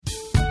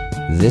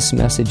This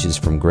message is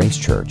from Grace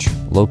Church,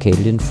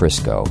 located in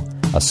Frisco,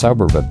 a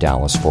suburb of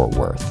Dallas-Fort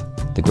Worth.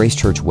 The Grace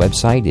Church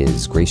website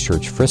is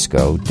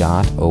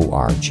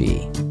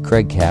gracechurchfrisco.org.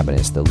 Craig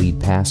Cabanis, the lead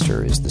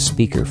pastor, is the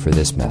speaker for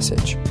this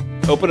message.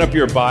 Open up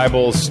your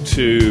Bibles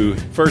to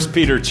 1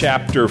 Peter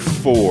chapter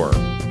 4.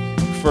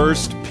 1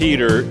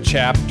 Peter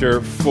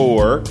chapter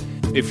 4.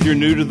 If you're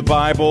new to the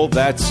Bible,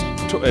 that's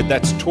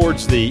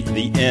towards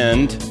the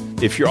end.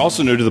 If you're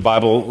also new to the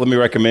Bible, let me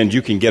recommend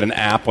you can get an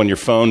app on your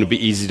phone to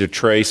be easy to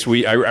trace.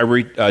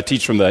 I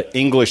teach from the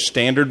English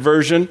Standard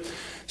Version,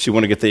 so you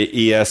want to get the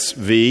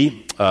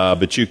ESV,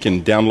 but you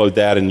can download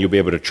that and you'll be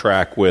able to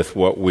track with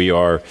what we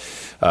are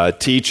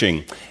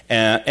teaching.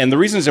 And the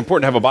reason it's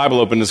important to have a Bible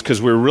open is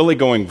because we're really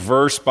going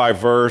verse by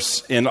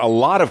verse, in a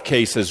lot of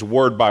cases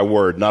word by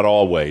word, not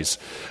always,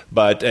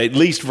 but at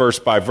least verse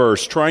by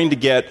verse, trying to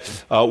get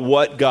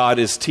what God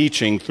is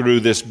teaching through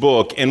this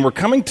book. And we're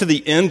coming to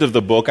the end of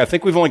the book. I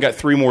think we've only got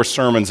 3 more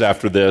sermons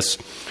after this.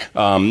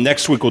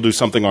 Next week we'll do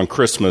something on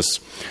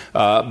Christmas.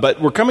 But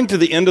we're coming to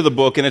the end of the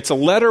book, and it's a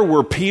letter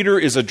where Peter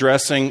is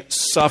addressing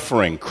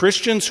suffering.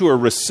 Christians who are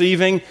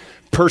receiving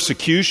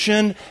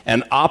persecution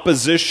and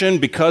opposition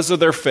because of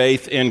their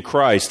faith in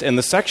Christ. And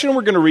the section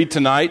we're going to read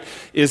tonight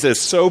is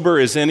as sober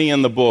as any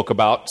in the book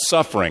about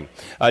suffering.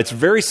 It's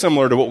very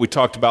similar to what we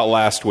talked about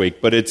last week,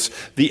 but it's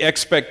the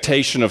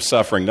expectation of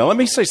suffering. Now, let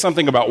me say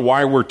something about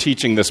why we're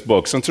teaching this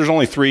book. Since there's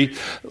only 3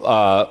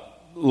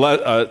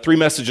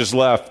 messages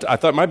left, I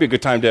thought it might be a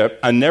good time to...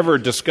 I never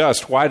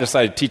discussed why I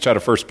decided to teach out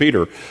of 1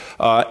 Peter.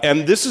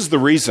 And this is the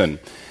reason.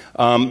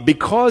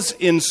 Because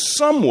in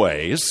some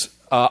ways...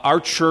 our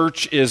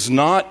church is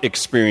not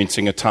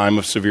experiencing a time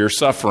of severe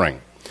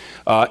suffering.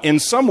 In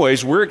some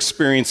ways, we're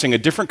experiencing a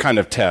different kind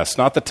of test,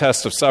 not the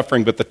test of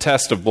suffering, but the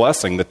test of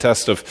blessing, the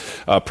test of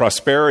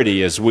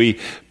prosperity as we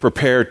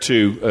prepare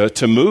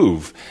to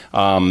move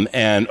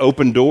and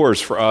open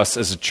doors for us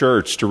as a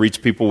church to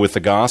reach people with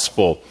the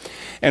gospel.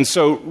 And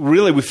so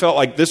really we felt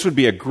like this would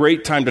be a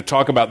great time to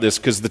talk about this,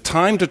 because the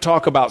time to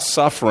talk about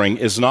suffering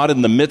is not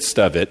in the midst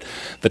of it.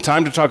 The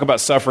time to talk about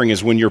suffering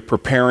is when you're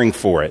preparing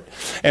for it.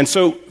 And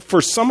so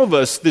for some of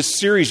us, this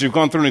series you've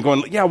gone through and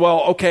going, yeah,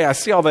 well, okay, I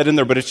see all that in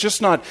there, but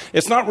it's not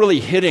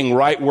really hitting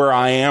right where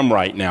I am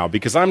right now,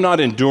 because I'm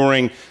not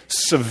enduring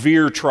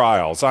severe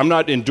trials. I'm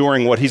not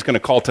enduring what he's going to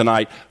call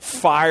tonight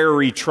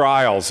fiery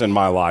trials in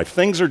my life.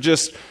 Things are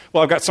just,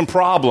 well, I've got some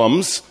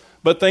problems,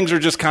 but things are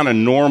just kind of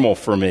normal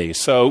for me.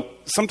 So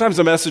sometimes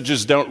the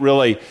messages don't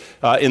really,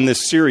 in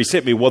this series,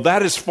 hit me. Well,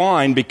 that is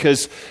fine,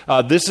 because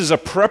this is a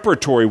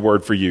preparatory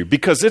word for you,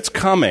 because it's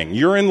coming.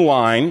 You're in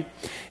line,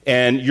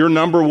 and your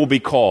number will be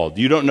called.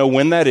 You don't know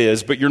when that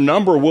is, but your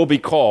number will be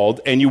called,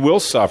 and you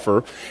will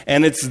suffer.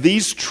 And it's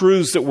these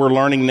truths that we're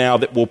learning now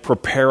that will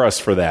prepare us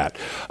for that.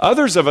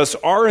 Others of us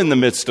are in the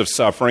midst of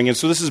suffering, and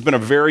so this has been a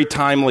very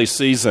timely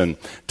session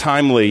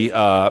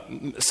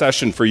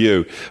for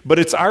you. But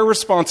it's our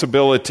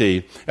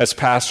responsibility as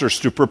pastors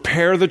to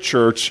prepare the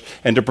church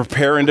and to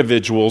prepare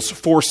individuals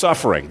for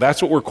suffering.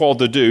 That's what we're called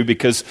to do,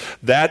 because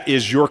that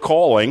is your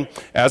calling.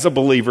 As a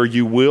believer,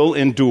 you will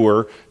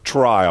endure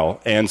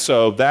trial. And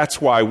so that's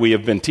why we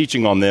have been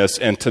teaching on this.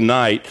 And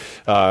tonight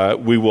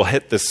we will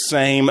hit the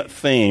same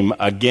theme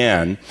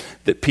again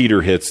that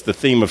Peter hits, the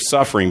theme of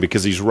suffering,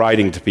 because he's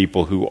writing to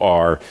people who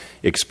are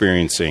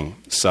experiencing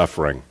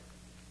suffering.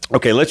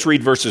 Okay, let's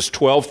read verses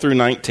 12 through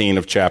 19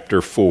 of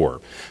chapter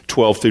 4.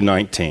 12 through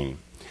 19.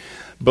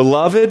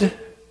 Beloved,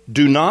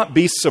 do not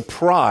be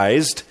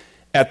surprised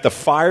at the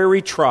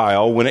fiery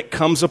trial when it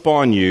comes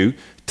upon you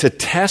to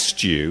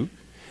test you,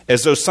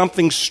 as though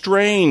something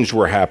strange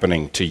were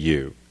happening to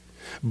you.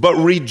 But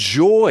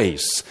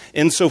rejoice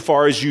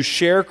insofar as you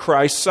share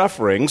Christ's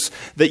sufferings,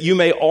 that you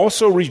may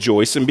also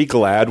rejoice and be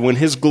glad when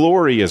his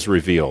glory is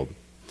revealed.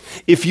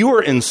 If you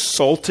are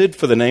insulted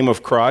for the name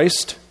of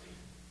Christ,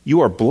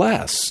 you are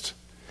blessed,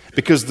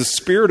 because the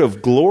Spirit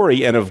of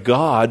glory and of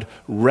God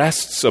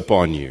rests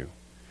upon you.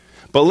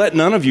 But let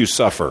none of you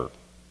suffer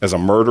as a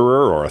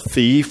murderer or a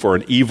thief or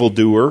an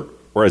evildoer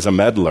or as a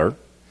meddler.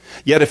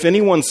 Yet if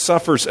anyone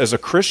suffers as a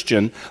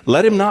Christian,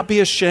 let him not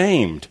be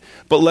ashamed,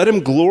 but let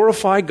him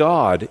glorify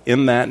God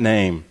in that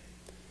name.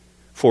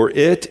 For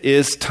it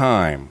is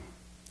time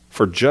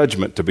for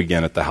judgment to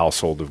begin at the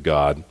household of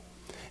God.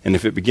 And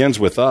if it begins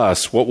with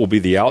us, what will be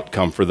the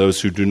outcome for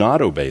those who do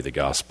not obey the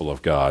gospel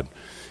of God?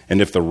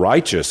 And if the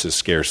righteous is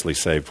scarcely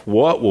saved,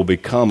 what will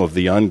become of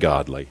the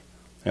ungodly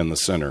and the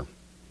sinner?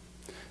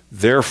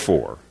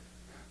 Therefore,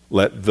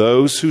 let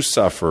those who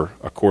suffer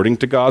according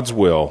to God's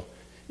will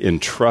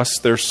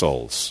entrust their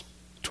souls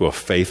to a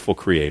faithful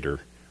Creator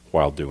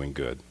while doing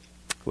good.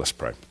 Let's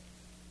pray.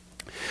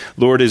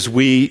 Lord, as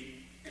we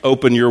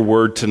open your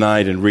word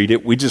tonight and read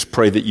it, we just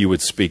pray that you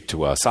would speak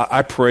to us.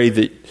 I pray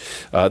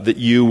that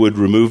you would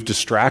remove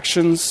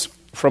distractions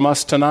from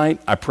us tonight.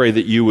 I pray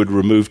that you would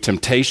remove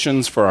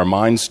temptations for our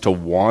minds to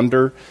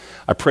wander.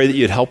 I pray that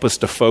you'd help us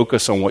to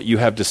focus on what you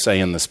have to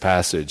say in this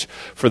passage.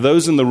 For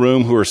those in the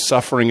room who are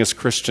suffering as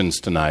Christians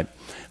tonight,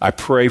 I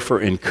pray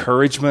for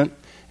encouragement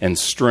and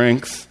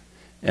strength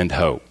and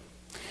hope.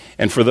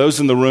 And for those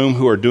in the room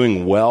who are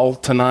doing well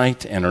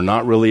tonight and are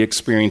not really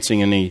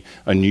experiencing any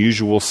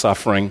unusual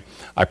suffering,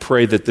 I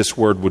pray that this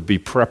word would be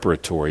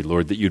preparatory,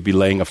 Lord, that you'd be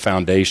laying a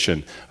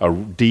foundation, a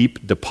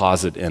deep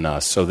deposit in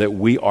us so that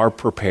we are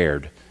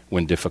prepared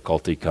when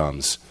difficulty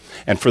comes.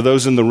 And for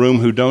those in the room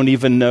who don't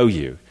even know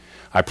you,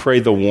 I pray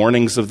the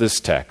warnings of this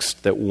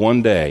text, that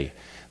one day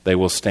they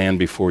will stand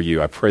before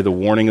you. I pray the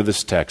warning of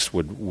this text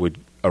would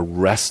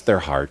arrest their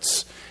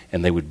hearts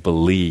and they would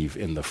believe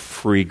in the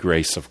free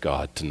grace of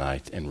God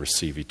tonight and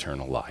receive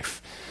eternal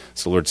life.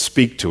 So Lord,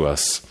 speak to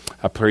us.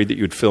 I pray that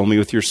you would fill me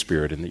with your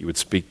Spirit and that you would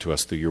speak to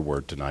us through your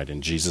word tonight.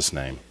 In Jesus'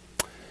 name,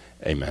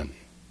 amen.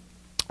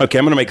 Okay,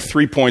 I'm going to make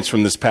 3 points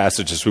from this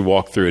passage as we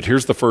walk through it.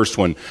 Here's the first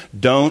one.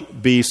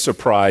 Don't be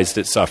surprised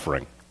at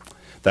suffering.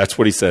 That's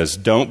what he says.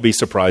 Don't be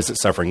surprised at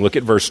suffering. Look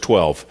at verse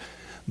 12.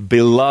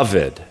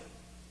 Beloved.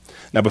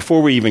 Now,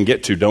 before we even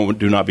get to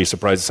do not be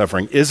surprised at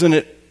suffering, isn't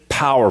it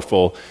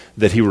powerful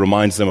that he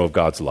reminds them of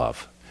God's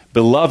love?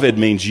 Beloved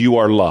means you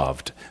are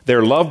loved.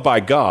 They're loved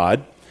by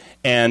God,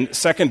 and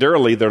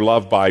secondarily, they're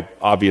loved by,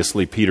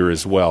 obviously, Peter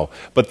as well.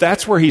 But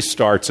that's where he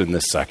starts in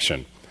this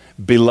section.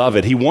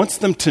 Beloved. He wants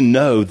them to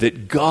know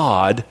that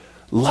God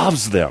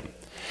loves them.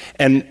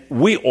 And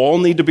we all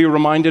need to be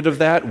reminded of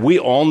that. We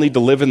all need to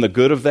live in the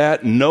good of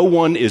that. No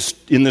one is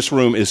in this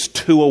room is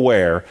too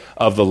aware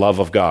of the love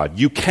of God.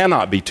 You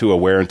cannot be too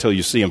aware until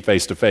you see him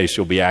face to face.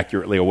 You'll be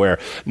accurately aware.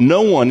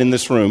 No one in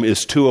this room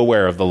is too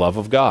aware of the love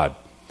of God.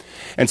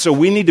 And so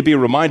we need to be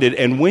reminded.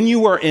 And when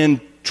you are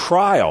in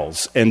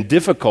trials and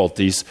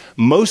difficulties,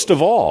 most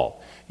of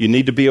all, you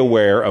need to be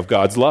aware of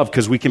God's love,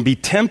 because we can be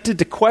tempted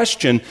to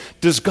question,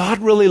 does God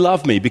really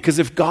love me? Because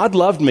if God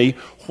loved me,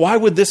 why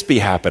would this be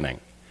happening?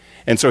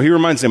 And so he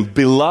reminds them,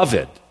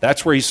 beloved.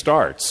 That's where he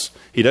starts.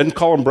 He doesn't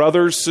call them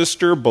brothers,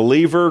 sister,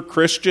 believer,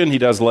 Christian. He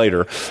does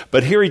later.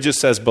 But here he just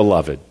says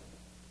beloved,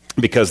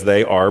 because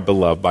they are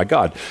beloved by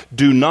God.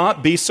 Do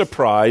not be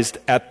surprised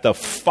at the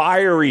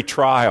fiery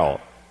trial.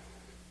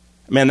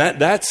 Man,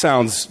 that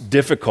sounds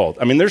difficult.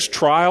 I mean, there's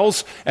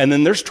trials, and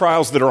then there's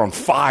trials that are on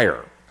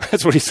fire.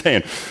 That's what he's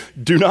saying.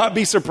 Do not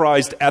be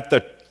surprised at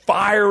the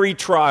fiery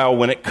trial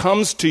when it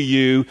comes to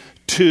you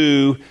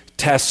to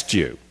test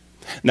you.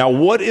 Now,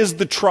 what is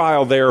the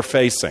trial they are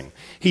facing?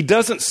 He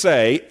doesn't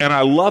say, and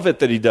I love it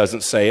that he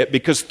doesn't say it,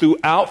 because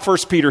throughout 1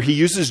 Peter, he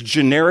uses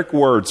generic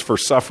words for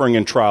suffering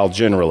and trial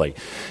generally.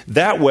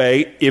 That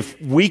way, if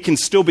we can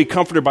still be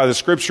comforted by the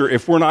Scripture,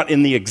 if we're not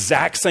in the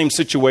exact same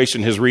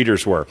situation his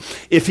readers were.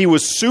 If he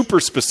was super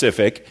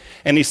specific,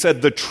 and he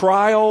said the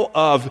trial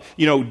of,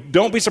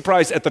 don't be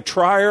surprised at the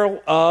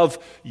trial of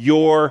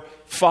your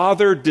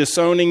father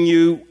disowning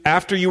you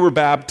after you were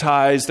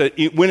baptized, that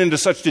it went into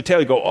such detail,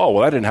 you go, oh,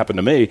 well, that didn't happen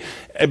to me.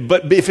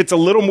 But if it's a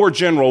little more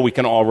general, we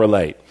can all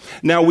relate.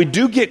 Now, we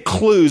do get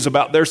clues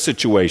about their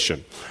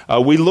situation.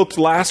 We looked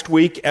last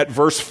week at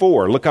verse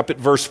 4. Look up at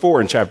verse 4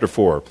 in chapter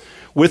 4.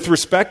 With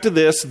respect to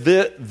this,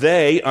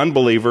 they,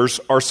 unbelievers,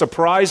 are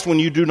surprised when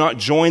you do not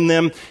join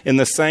them in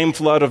the same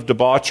flood of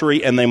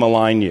debauchery and they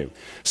malign you.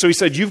 So he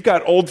said, you've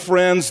got old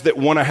friends that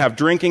want to have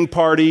drinking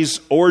parties,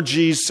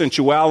 orgies,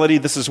 sensuality.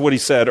 This is what he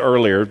said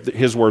earlier,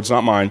 his words,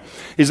 not mine.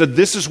 He said,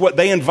 this is what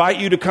they invite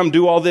you to come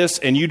do all this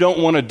and you don't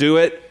want to do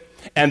it.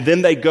 And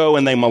then they go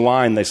and they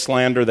malign, they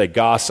slander, they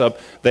gossip,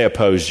 they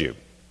oppose you.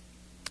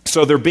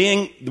 So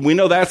we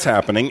know that's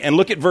happening. And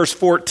look at verse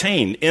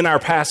 14 in our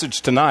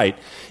passage tonight.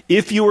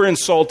 If you were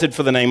insulted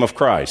for the name of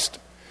Christ.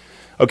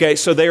 Okay,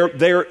 so they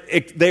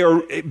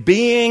are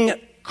being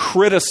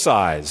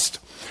criticized.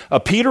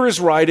 Peter is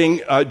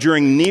writing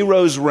during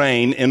Nero's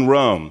reign in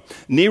Rome.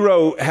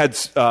 Nero had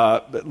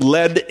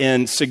led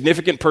in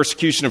significant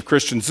persecution of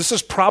Christians. This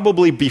is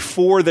probably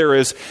before there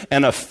is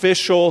an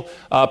official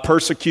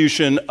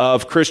persecution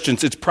of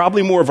Christians. It's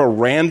probably more of a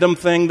random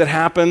thing that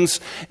happens,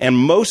 and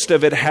most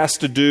of it has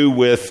to do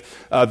with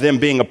them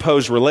being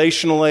opposed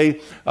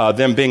relationally,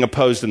 them being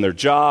opposed in their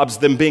jobs,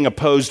 them being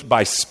opposed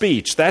by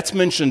speech. That's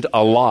mentioned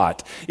a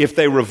lot. If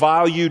they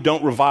revile you,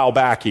 don't revile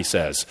back, he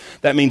says.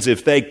 That means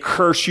if they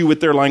curse you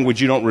with their language,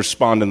 you don't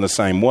respond in the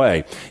same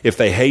way if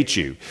they hate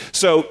you.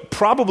 So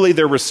probably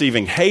they're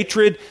receiving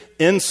hatred,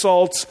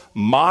 insults,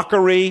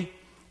 mockery,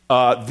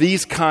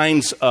 these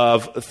kinds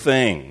of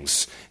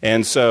things.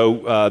 And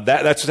so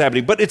that's what's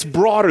happening. But it's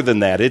broader than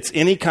that. It's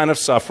any kind of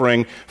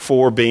suffering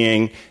for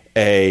being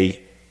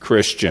a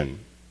Christian.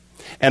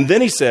 And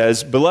then he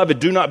says, beloved,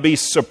 do not be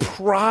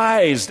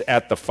surprised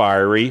at the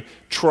fiery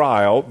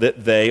trial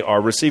that they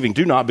are receiving.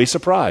 Do not be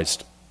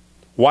surprised.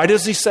 Why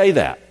does he say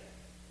that?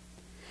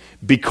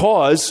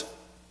 Because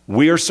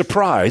we are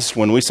surprised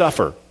when we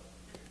suffer.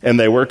 And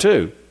they were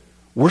too.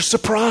 We're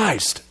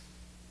surprised.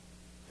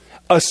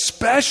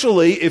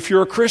 Especially if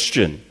you're a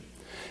Christian.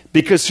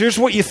 Because here's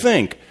what you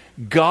think.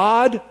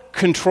 God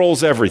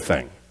controls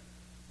everything.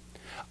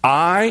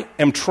 I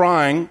am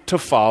trying to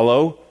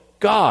follow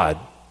God.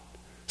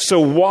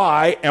 So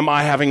why am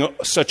I having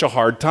such a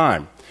hard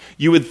time?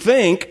 You would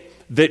think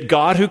that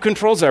God, who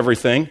controls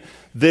everything,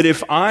 that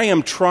if I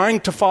am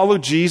trying to follow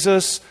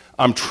Jesus,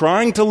 I'm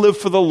trying to live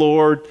for the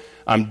Lord,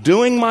 I'm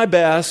doing my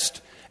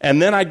best,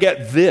 and then I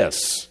get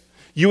this.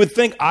 You would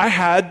think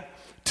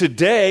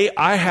today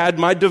I had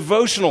my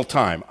devotional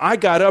time. I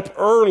got up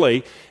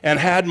early and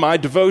had my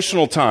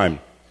devotional time.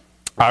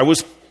 I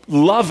was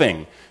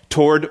loving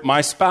toward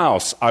my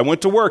spouse. I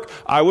went to work.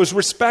 I was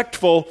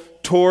respectful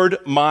toward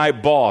my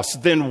boss.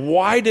 Then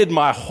why did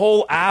my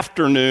whole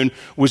afternoon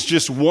was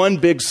just one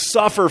big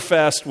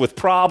sufferfest with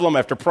problem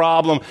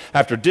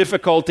after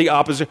difficulty,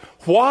 opposition?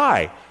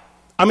 Why?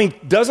 I mean,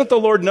 doesn't the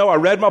Lord know I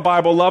read my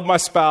Bible, loved my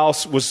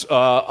spouse, was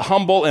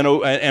humble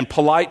and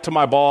polite to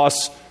my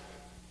boss?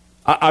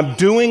 I'm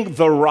doing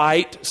the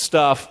right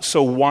stuff,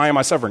 so why am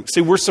I suffering?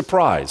 See, we're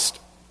surprised.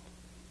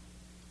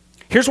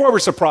 Here's why we're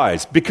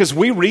surprised. Because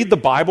we read the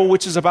Bible,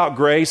 which is about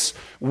grace.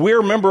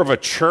 We're a member of a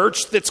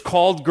church that's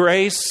called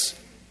Grace.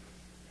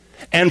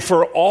 And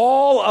for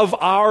all of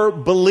our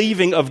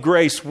believing of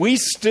grace, we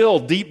still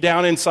deep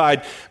down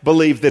inside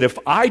believe that if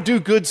I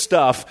do good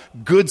stuff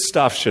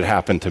should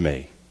happen to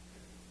me.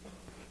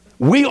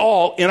 We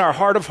all, in our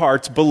heart of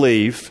hearts,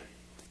 believe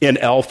in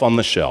Elf on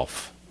the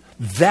Shelf.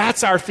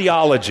 That's our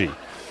theology.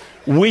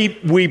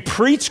 We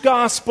preach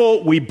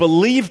gospel, we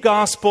believe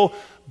gospel,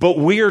 but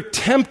we are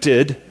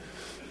tempted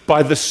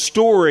by the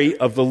story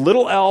of the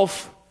little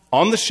elf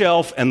on the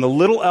shelf and the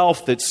little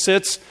elf that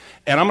sits.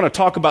 And I'm going to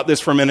talk about this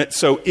for a minute.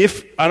 So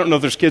I don't know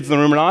if there's kids in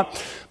the room or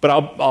not, but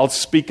I'll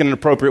speak in an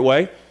appropriate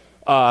way.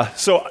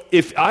 So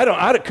if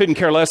I couldn't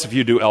care less if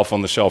you do Elf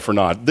on the Shelf or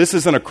not. This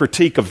isn't a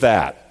critique of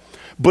that,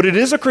 but it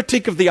is a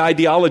critique of the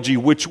ideology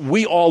which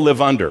we all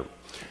live under.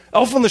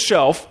 Elf on the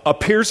Shelf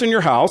appears in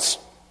your house.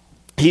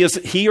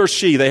 He or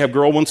she, they have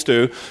girl ones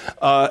too,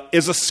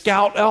 is a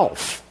scout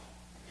elf.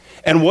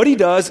 And what he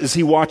does is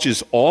he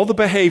watches all the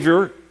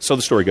behavior, so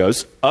the story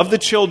goes, of the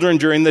children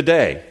during the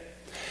day.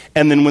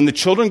 And then when the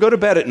children go to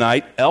bed at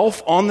night,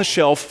 Elf on the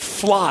Shelf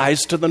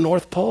flies to the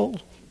North Pole.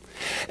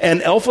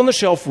 And Elf on the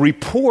Shelf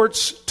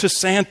reports to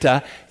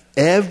Santa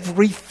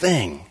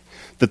everything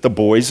that the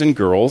boys and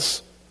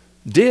girls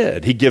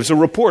did. He gives a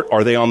report.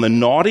 Are they on the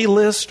naughty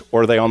list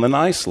or are they on the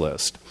nice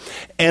list?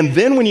 And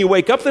then when you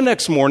wake up the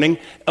next morning,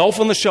 Elf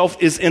on the Shelf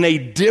is in a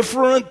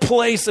different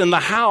place in the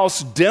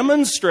house,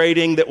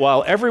 demonstrating that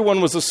while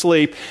everyone was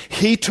asleep,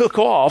 he took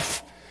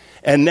off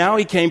and now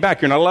he came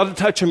back. You're not allowed to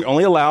touch him. You're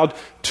only allowed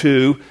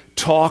to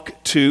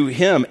talk to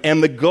him.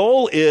 And the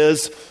goal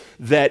is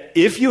that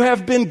if you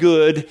have been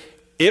good,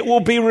 it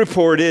will be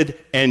reported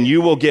and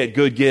you will get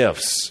good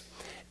gifts.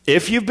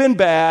 If you've been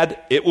bad,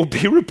 it will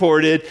be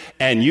reported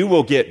and you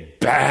will get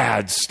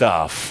bad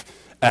stuff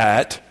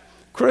at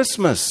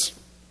Christmas.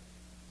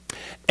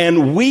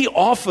 And we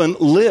often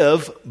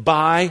live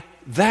by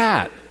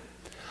that.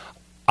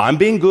 I'm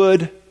being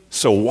good,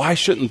 so why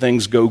shouldn't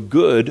things go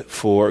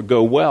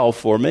well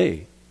for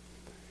me?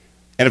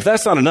 And if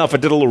that's not enough, I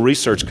did a little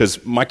research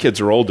because my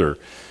kids are older.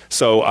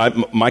 So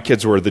my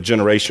kids were the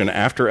generation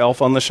after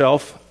Elf on the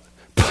Shelf.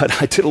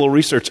 But I did a little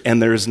research,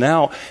 and there is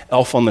now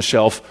Elf on the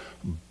Shelf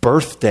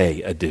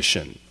birthday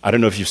edition. I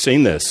don't know if you've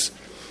seen this,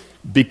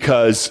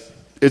 because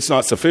it's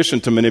not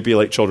sufficient to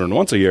manipulate children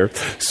once a year.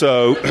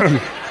 So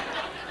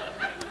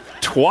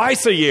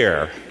twice a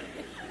year.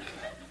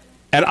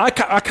 And I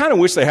kind of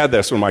wish they had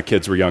this when my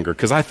kids were younger,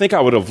 because I think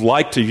I would have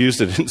liked to use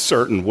it in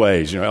certain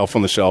ways. Elf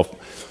on the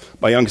Shelf,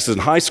 my youngest is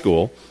in high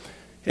school,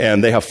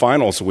 and they have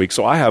finals a week.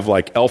 So I have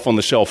like Elf on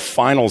the Shelf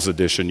finals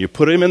edition. You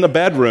put him in the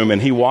bedroom,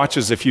 and he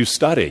watches if you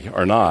study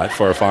or not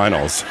for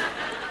finals.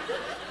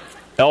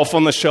 Elf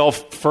on the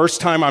Shelf,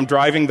 first time I'm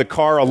driving the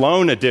car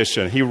alone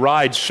edition. He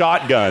rides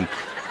shotgun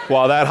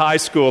while that high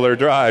schooler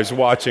drives,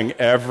 watching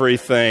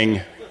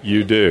everything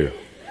you do.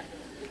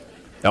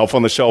 Elf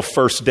on the Shelf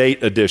first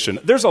date edition.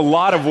 There's a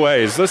lot of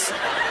ways.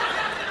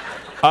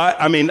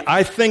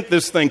 I think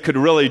this thing could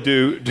really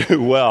do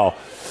well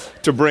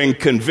to bring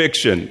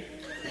conviction.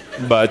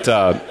 But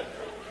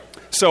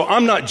so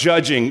I'm not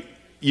judging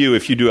you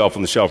if you do Elf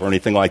on the Shelf or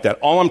anything like that.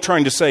 All I'm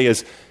trying to say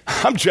is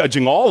I'm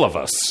judging all of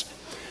us,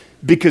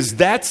 because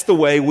that's the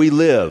way we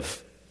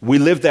live. We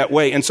live that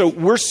way. And so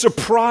we're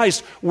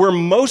surprised. We're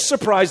most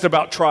surprised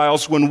about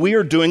trials when we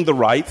are doing the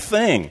right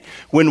thing.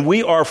 When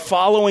we are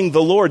following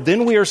the Lord,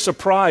 then we are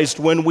surprised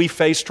when we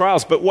face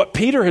trials. But what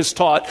Peter has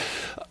taught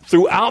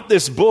throughout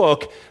this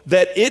book,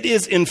 that it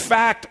is in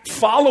fact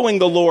following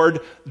the Lord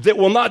that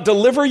will not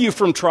deliver you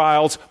from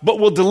trials, but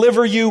will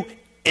deliver you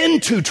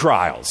into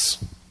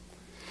trials.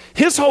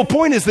 His whole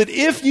point is that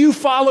if you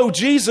follow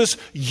Jesus,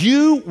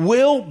 you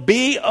will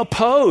be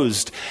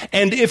opposed.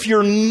 And if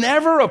you're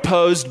never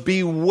opposed,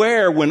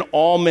 beware when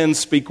all men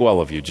speak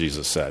well of you,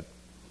 Jesus said.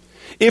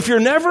 If you're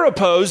never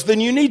opposed, then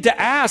you need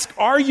to ask,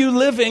 are you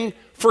living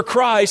for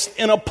Christ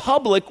in a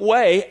public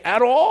way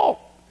at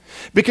all?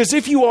 Because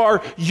if you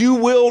are, you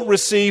will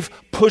receive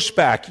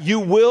pushback. You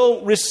will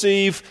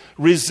receive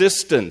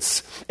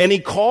resistance. And he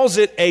calls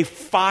it a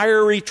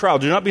fiery trial.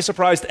 Do not be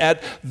surprised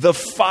at the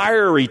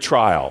fiery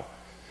trial.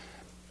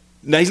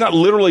 Now, he's not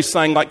literally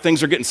saying like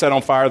things are getting set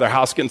on fire, their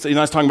house getting set. He's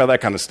not talking about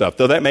that kind of stuff,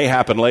 though that may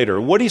happen later.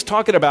 What he's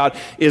talking about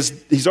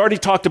is, he's already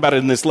talked about it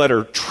in this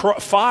letter.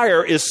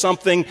 Fire is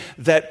something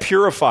that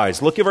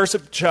purifies. Look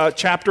at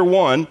chapter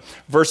 1,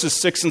 verses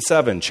 6 and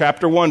 7.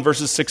 Chapter 1,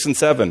 verses 6 and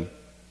 7.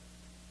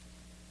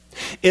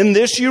 In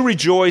this you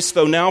rejoice,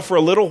 though now for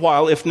a little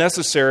while, if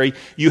necessary,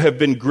 you have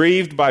been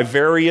grieved by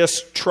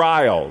various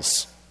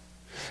trials,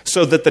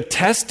 so that the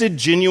tested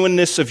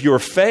genuineness of your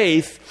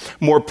faith,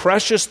 more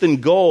precious than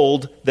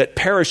gold that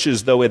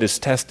perishes though it is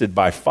tested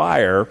by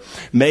fire,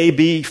 may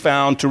be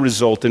found to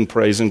result in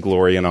praise and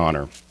glory and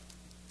honor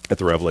at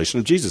the revelation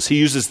of Jesus. He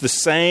uses the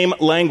same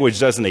language,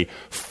 doesn't he?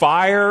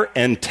 Fire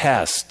and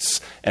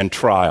tests and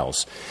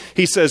trials.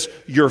 He says,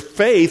 your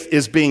faith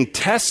is being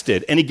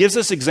tested, and he gives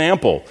this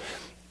example.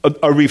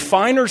 A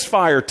refiner's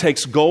fire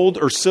takes gold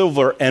or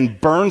silver and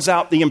burns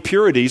out the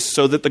impurities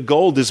so that the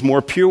gold is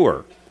more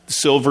pure. The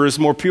silver is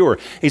more pure.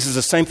 He says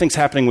the same thing's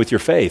happening with your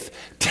faith.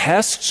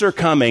 Tests are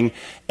coming,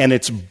 and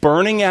it's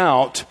burning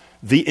out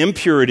the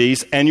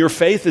impurities, and your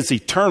faith is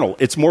eternal.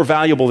 It's more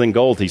valuable than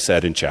gold, he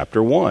said in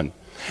chapter 1.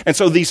 And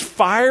so these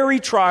fiery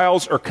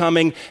trials are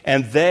coming,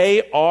 and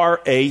they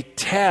are a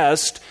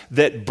test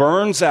that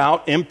burns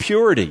out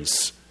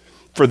impurities.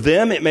 For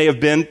them, it may have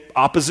been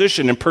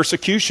opposition and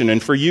persecution,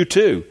 and for you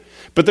too.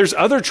 But there's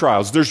other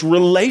trials. There's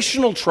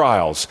relational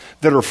trials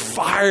that are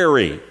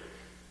fiery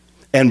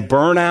and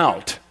burn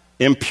out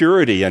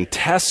impurity and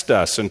test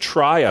us and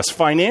try us.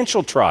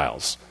 Financial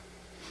trials,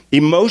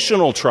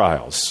 emotional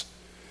trials,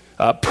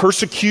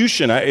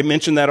 persecution, I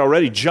mentioned that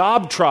already,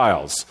 job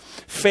trials,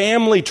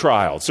 family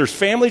trials. There's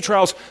family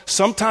trials.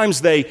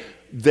 Sometimes they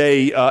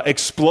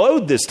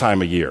explode this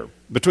time of year.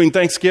 Between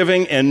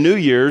Thanksgiving and New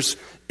Year's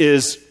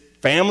is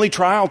family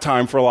trial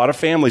time for a lot of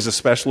families,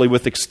 especially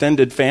with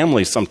extended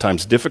families.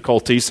 Sometimes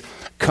difficulties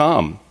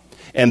come.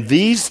 And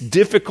these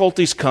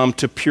difficulties come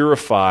to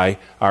purify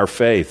our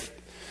faith.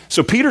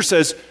 So Peter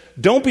says,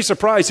 don't be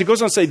surprised. He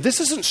goes on to say, this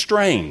isn't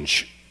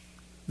strange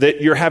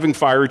that you're having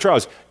fiery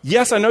trials.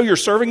 Yes, I know you're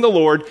serving the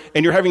Lord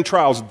and you're having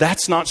trials.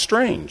 That's not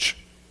strange.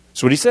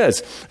 That's what he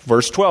says.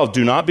 Verse 12,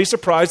 do not be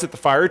surprised at the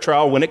fiery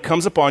trial when it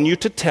comes upon you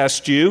to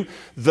test you,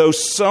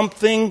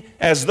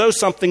 as though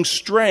something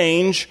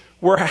strange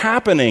were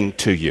happening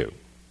to you.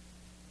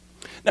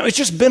 Now, it's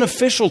just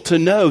beneficial to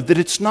know that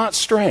it's not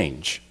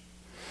strange.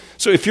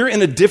 So if you're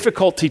in a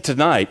difficulty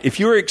tonight, if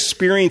you're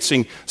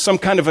experiencing some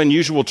kind of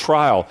unusual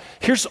trial,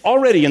 here's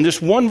already in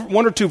this one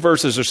or two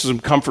verses, there's some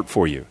comfort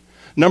for you.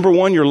 Number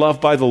one, you're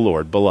loved by the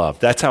Lord, beloved.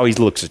 That's how he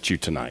looks at you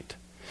tonight.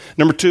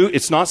 Number two,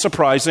 it's not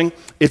surprising.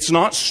 It's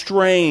not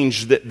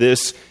strange that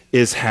this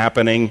is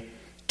happening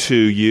to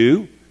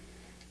you.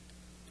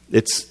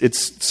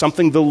 It's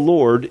something the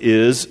Lord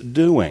is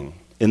doing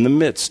in the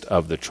midst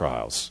of the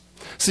trials.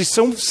 See,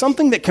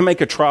 something that can make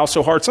a trial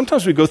so hard,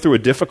 sometimes we go through a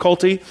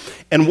difficulty,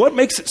 and what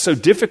makes it so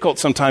difficult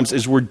sometimes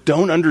is we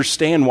don't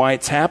understand why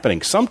it's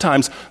happening.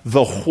 Sometimes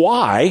the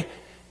why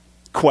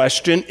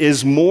question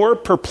is more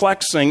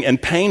perplexing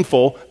and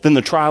painful than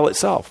the trial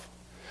itself.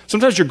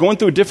 Sometimes you're going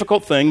through a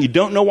difficult thing, you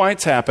don't know why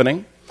it's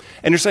happening,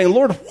 and you're saying,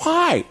 Lord,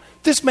 why?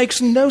 This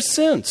makes no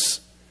sense.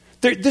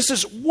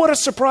 What a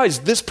surprise.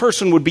 This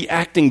person would be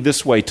acting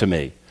this way to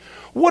me.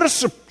 What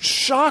a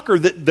shocker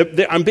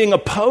that I'm being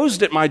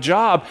opposed at my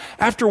job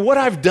after what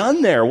I've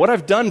done there, what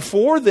I've done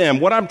for them,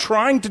 what I'm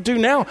trying to do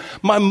now.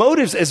 My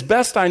motives, as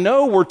best I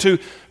know, were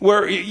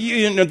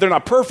they're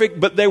not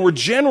perfect, but they were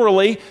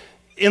generally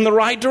in the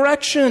right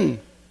direction.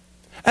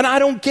 And I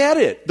don't get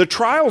it. The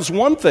trial's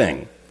one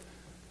thing.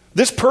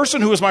 This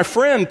person who was my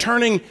friend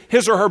turning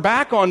his or her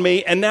back on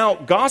me and now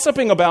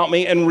gossiping about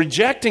me and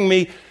rejecting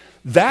me,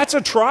 that's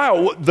a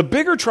trial. The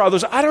bigger trial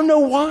is, I don't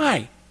know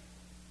why.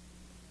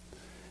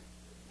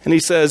 And he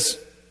says,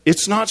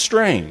 it's not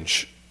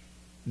strange.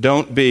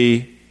 Don't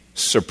be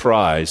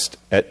surprised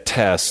at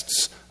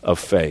tests of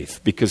faith.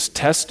 Because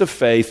tests of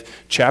faith,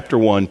 chapter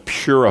 1,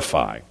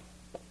 purify.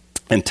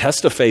 And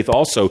tests of faith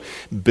also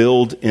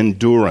build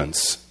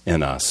endurance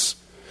in us.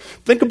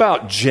 Think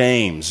about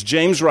James.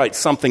 James writes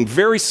something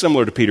very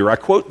similar to Peter. I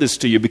quote this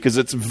to you because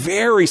it's a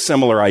very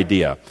similar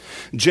idea.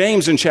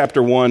 James in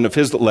chapter 1 of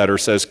his letter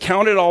says,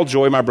 count it all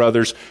joy, my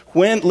brothers,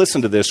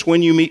 listen to this,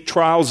 when you meet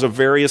trials of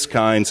various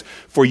kinds,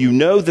 for you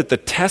know that the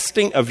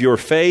testing of your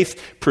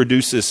faith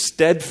produces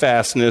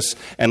steadfastness,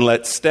 and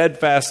let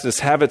steadfastness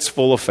have its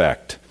full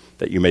effect,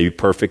 that you may be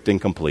perfect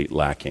and complete,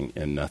 lacking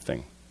in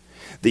nothing.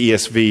 The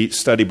ESV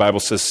Study Bible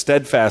says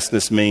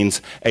steadfastness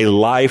means a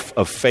life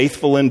of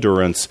faithful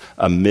endurance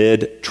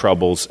amid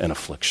troubles and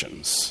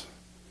afflictions.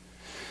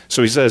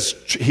 So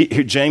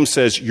James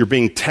says, you're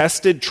being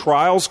tested,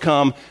 trials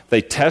come,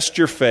 they test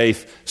your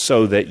faith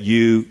so that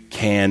you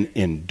can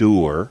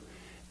endure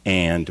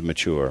and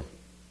mature.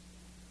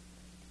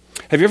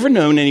 Have you ever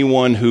known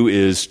anyone who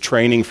is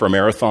training for a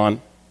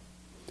marathon?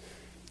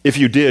 If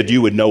you did,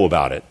 you would know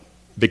about it.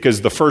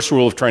 Because the first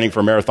rule of training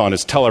for a marathon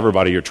is tell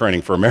everybody you're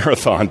training for a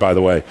marathon, by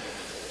the way.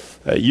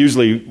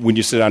 Usually when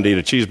you sit down to eat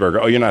a cheeseburger,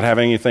 oh, you're not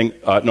having anything?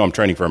 No, I'm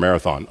training for a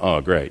marathon. Oh,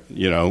 great.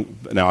 Now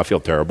I feel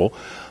terrible.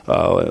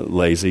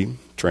 Lazy,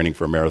 training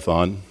for a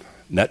marathon.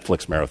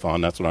 Netflix marathon,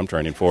 that's what I'm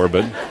training for.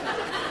 But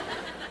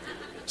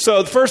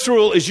so the first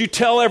rule is you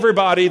tell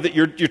everybody that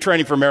you're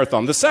training for a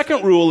marathon. The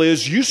second rule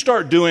is you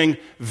start doing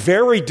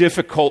very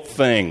difficult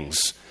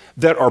things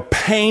that are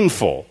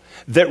painful,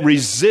 that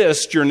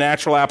resist your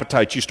natural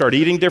appetites. You start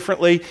eating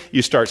differently.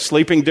 You start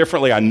sleeping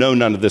differently. I know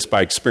none of this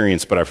by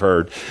experience, but I've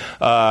heard.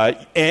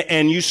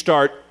 And you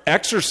start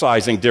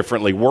exercising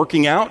differently,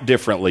 working out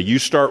differently. You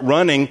start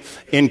running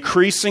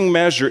increasing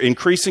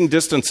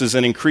distances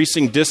and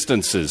increasing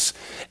distances.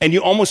 And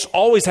you almost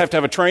always have to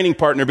have a training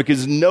partner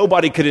because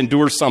nobody could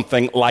endure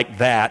something like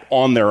that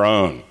on their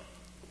own.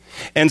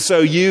 And so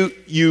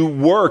you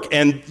work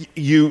and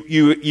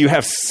you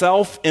have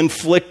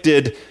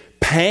self-inflicted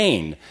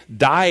pain,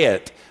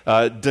 diet,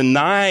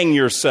 denying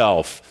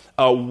yourself,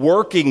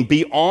 working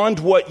beyond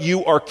what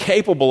you are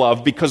capable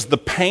of because the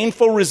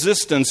painful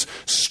resistance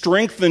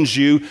strengthens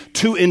you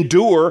to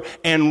endure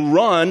and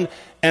run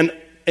an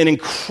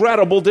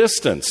incredible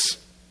distance.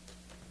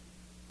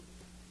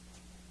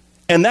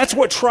 And that's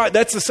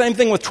the same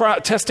thing with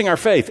testing our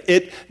faith.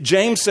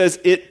 James says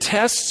it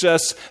tests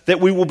us that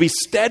we will be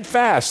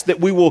steadfast, that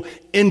we will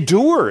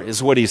endure,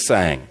 is what he's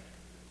saying.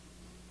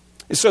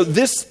 So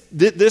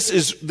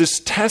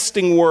this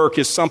testing work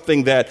is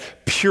something that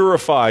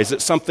purifies.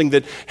 It's something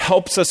that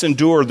helps us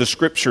endure. The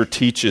Scripture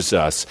teaches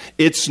us.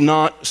 It's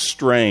not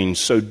strange,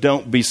 so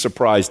don't be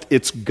surprised.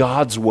 It's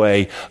God's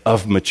way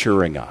of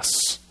maturing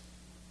us.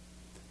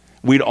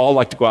 We'd all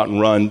like to go out and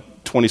run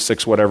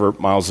 26 whatever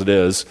miles it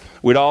is.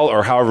 We'd all,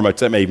 or however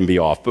much, that may even be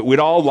off, but we'd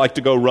all like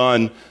to go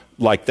run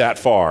like that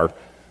far.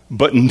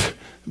 But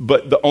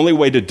the only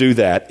way to do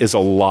that is a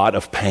lot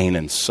of pain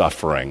and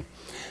suffering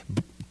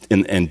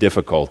and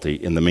difficulty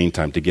in the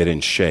meantime to get in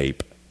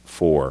shape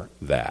for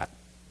that.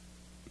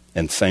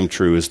 And same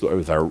true is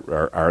with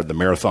the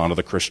marathon of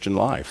the Christian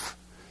life.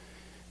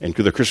 And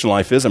the Christian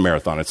life is a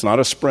marathon. It's not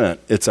a sprint.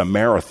 It's a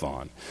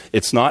marathon.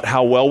 It's not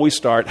how well we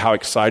start, how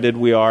excited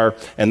we are.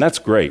 And that's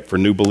great for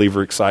new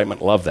believer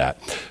excitement. Love that.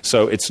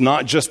 So it's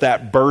not just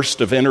that burst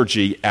of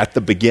energy at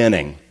the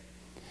beginning.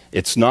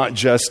 It's not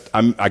just,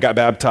 I got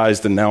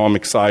baptized and now I'm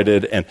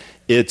excited. And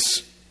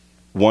it's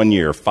 1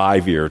 year,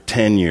 5 years,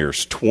 10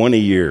 years, 20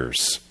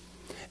 years,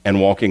 and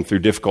walking through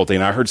difficulty.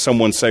 And I heard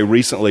someone say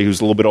recently, who's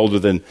a little bit older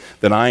than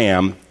I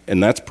am,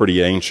 and that's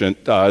pretty ancient,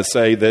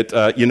 say that,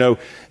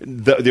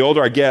 the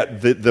older I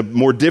get, the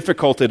more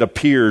difficult it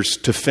appears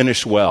to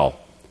finish well.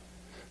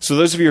 So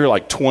those of you who are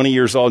like 20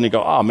 years old and you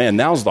go, oh man,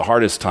 now's the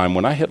hardest time.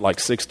 When I hit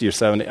like 60 or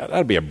 70,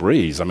 that'd be a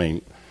breeze. I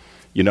mean,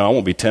 I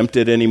won't be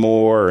tempted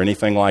anymore or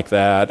anything like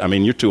that. I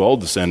mean, you're too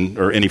old to sin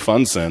or any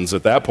fun sins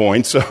at that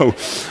point. So,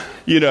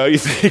 you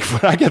think,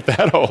 when I get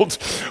that old,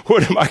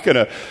 what am I going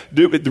to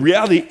do? But the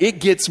reality, it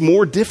gets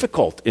more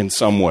difficult in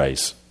some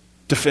ways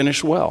to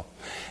finish well.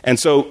 And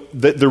so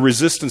the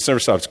resistance never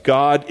stops.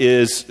 God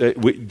is,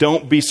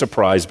 don't be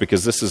surprised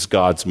because this is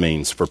God's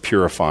means for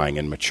purifying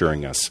and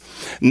maturing us.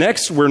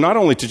 Next, we're not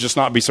only to just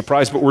not be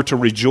surprised, but we're to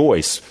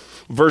rejoice.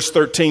 Verse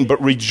 13,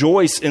 but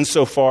rejoice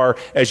insofar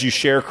as you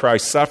share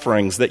Christ's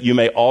sufferings, that you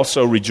may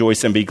also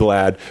rejoice and be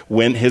glad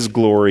when his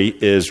glory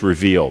is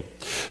revealed.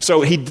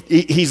 So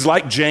he's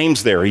like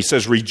James there. He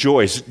says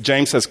rejoice.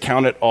 James says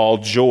count it all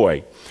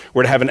joy.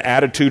 We're to have an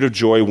attitude of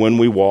joy when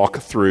we walk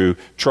through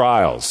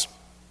trials.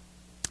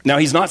 Now,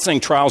 he's not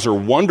saying trials are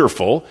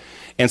wonderful,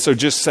 and so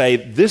just say,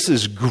 this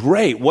is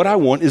great. What I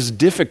want is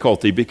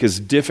difficulty because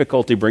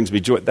difficulty brings me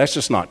joy. That's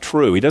just not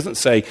true. He doesn't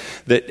say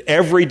that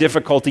every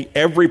difficulty,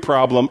 every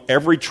problem,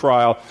 every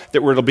trial,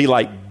 that we're to be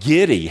like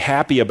giddy,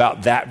 happy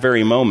about that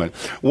very moment.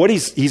 What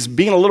he's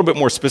being a little bit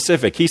more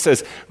specific. He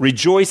says,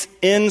 rejoice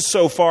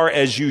insofar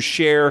as you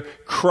share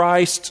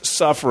Christ's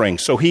suffering.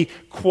 So he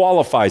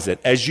qualifies it.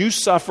 As you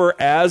suffer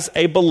as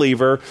a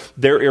believer,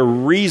 there are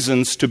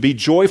reasons to be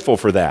joyful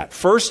for that.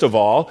 First of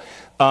all,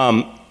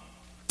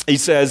 he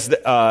says,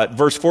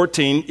 verse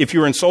 14, if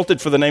you are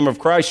insulted for the name of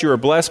Christ, you are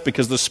blessed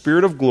because the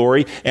Spirit of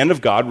glory and of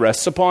God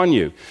rests upon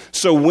you.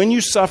 So when you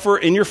suffer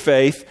in your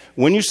faith,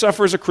 when you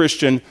suffer as a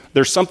Christian,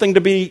 there's something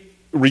to be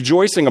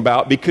rejoicing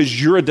about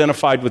because you're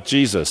identified with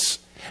Jesus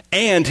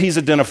and he's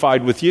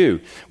identified with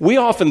you. We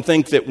often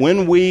think that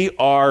when we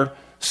are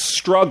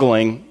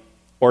struggling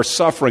or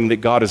suffering that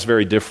God is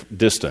very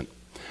distant.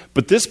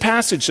 But this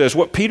passage says,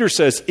 what Peter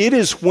says, it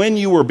is when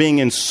you are being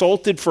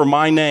insulted for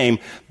my name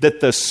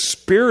that the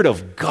Spirit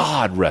of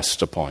God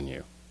rests upon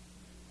you.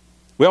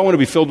 We all want to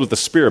be filled with the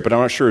Spirit, but I'm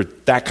not sure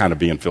that kind of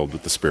being filled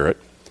with the Spirit.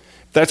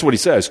 That's what he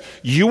says.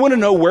 You want to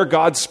know where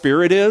God's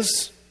Spirit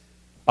is?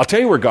 I'll tell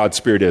you where God's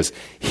Spirit is.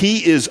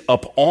 He is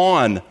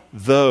upon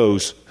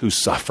those who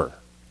suffer.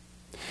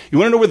 You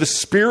want to know where the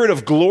Spirit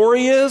of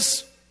glory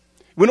is?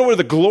 We know where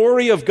the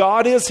glory of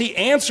God is. He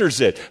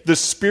answers it. The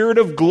Spirit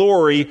of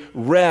glory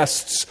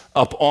rests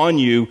upon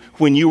you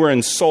when you are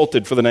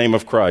insulted for the name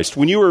of Christ.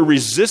 When you are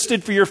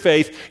resisted for your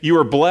faith, you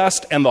are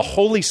blessed, and the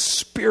Holy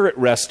Spirit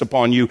rests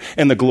upon you,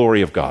 and the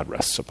glory of God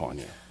rests upon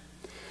you.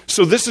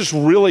 So this is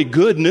really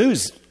good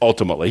news,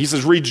 ultimately. He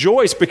says,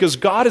 rejoice because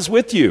God is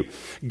with you.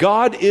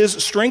 God is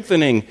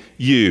strengthening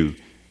you.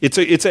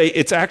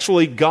 It's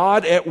actually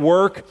God at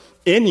work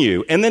in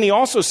you. And then he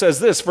also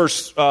says this,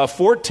 verse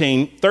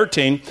 13,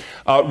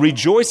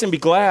 rejoice and be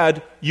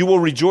glad. You will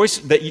rejoice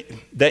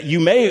that you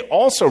may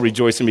also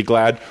rejoice and be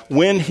glad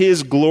when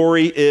his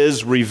glory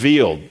is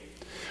revealed.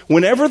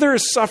 Whenever there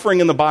is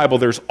suffering in the Bible,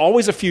 there's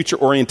always a future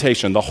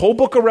orientation. The whole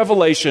book of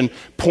Revelation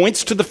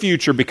points to the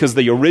future because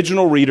the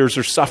original readers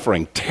are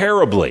suffering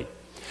terribly.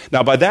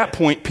 Now, by that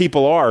point,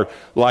 people are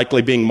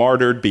likely being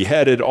martyred,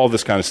 beheaded, all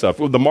this kind of stuff.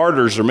 Well, the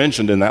martyrs are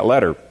mentioned in that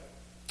letter,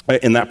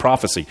 in that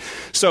prophecy.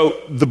 So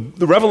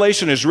the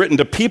Revelation is written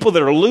to people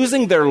that are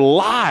losing their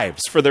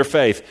lives for their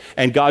faith,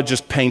 and God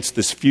just paints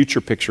this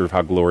future picture of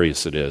how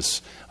glorious it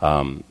is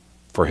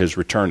for his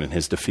return and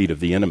his defeat of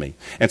the enemy.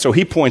 And so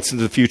he points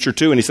into the future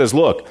too, and he says,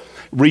 look,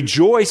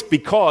 rejoice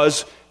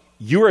because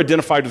you are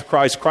identified with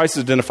Christ, Christ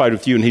is identified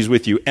with you, and he's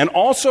with you. And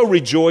also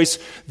rejoice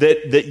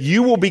that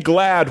you will be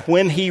glad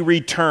when he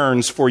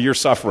returns for your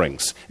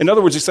sufferings. In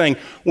other words, he's saying,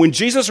 when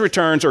Jesus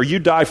returns, or you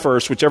die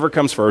first, whichever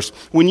comes first,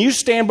 when you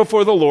stand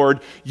before the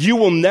Lord, you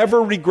will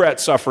never regret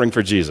suffering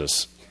for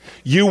Jesus.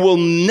 You will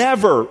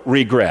never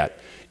regret.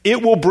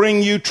 It will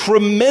bring you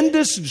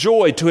tremendous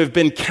joy to have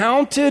been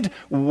counted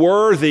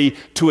worthy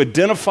to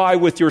identify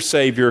with your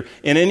Savior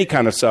in any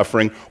kind of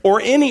suffering or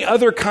any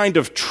other kind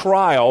of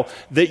trial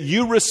that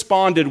you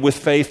responded with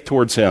faith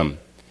towards him.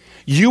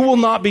 You will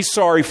not be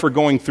sorry for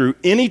going through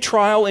any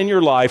trial in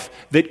your life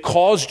that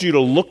caused you to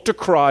look to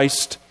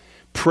Christ,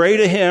 pray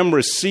to him,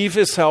 receive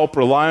his help,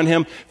 rely on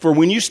him. For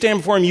when you stand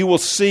before him, you will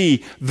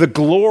see the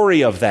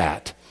glory of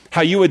that.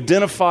 How you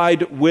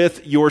identified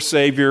with your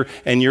Savior,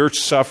 and your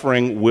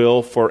suffering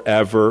will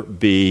forever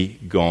be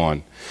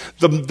gone.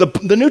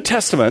 The New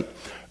Testament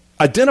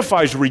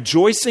identifies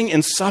rejoicing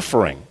in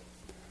suffering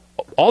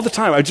all the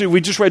time.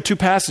 We just read two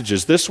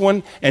passages, this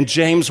one and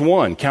James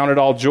 1, count it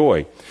all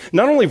joy.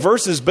 Not only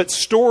verses, but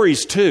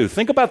stories too.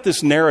 Think about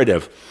this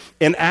narrative.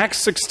 In Acts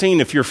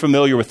 16, if you're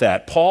familiar with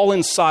that, Paul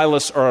and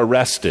Silas are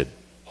arrested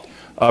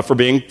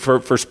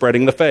for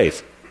spreading the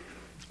faith.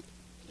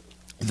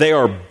 They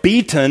are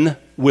beaten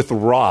with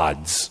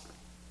rods,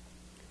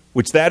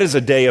 which that is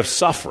a day of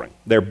suffering.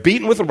 They're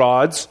beaten with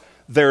rods.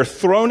 They're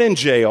thrown in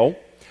jail.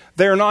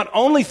 They're not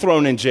only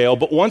thrown in jail,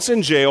 but once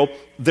in jail,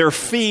 their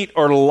feet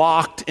are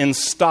locked in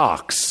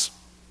stocks.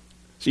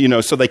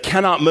 So they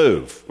cannot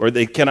move, or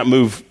they cannot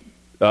move.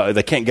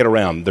 They can't get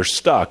around. They're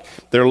stuck.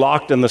 They're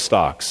locked in the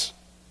stocks.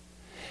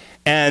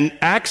 And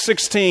Acts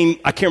 16,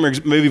 I can't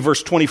remember, maybe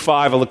verse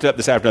 25. I looked it up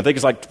this afternoon. I think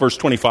it's like verse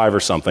 25 or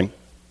something.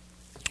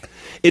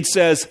 It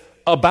says,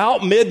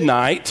 about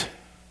midnight.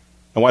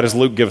 And why does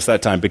Luke give us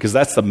that time? Because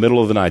that's the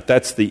middle of the night.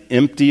 That's the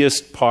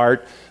emptiest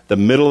part, the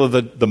middle of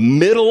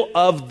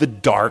the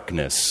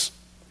darkness.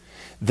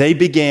 They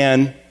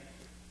began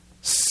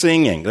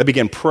singing. They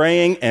began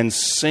praying and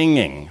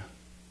singing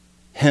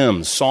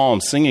hymns,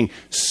 psalms,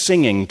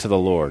 singing to the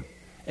Lord.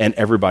 And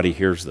everybody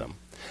hears them.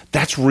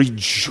 That's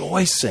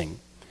rejoicing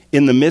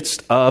in the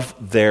midst of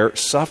their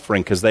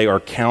suffering because they are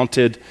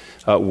counted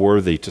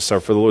worthy to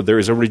suffer for the Lord. There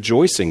is a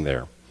rejoicing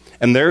there.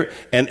 And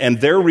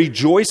their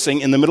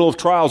rejoicing in the middle of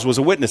trials was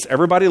a witness.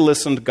 Everybody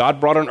listened. God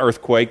brought an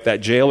earthquake.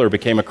 That jailer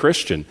became a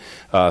Christian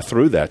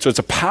through that. So it's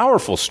a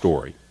powerful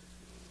story.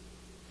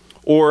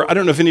 Or I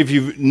don't know if any of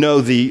you know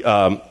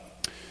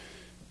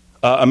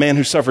a man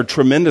who suffered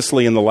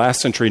tremendously in the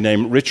last century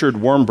named Richard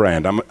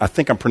Wurmbrand. I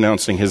think I'm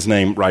pronouncing his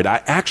name right.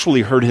 I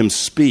actually heard him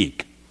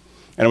speak.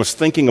 And I was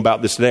thinking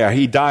about this today.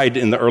 He died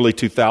in the early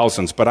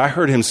 2000s, but I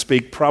heard him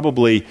speak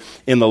probably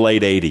in the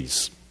late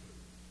 80s.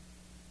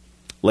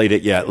 Late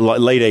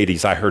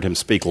 80s, I heard him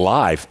speak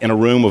live in a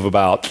room of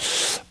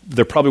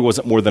there probably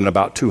wasn't more than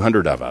about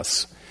 200 of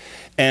us.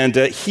 And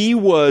he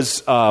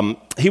was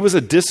a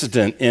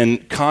dissident in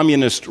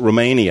communist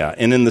Romania.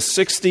 And in the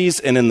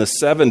 60s and in the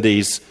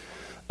 70s,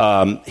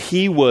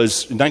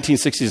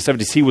 1960s and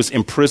 70s, he was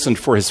imprisoned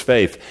for his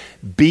faith,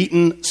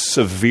 beaten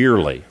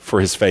severely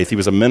for his faith. He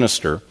was a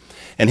minister.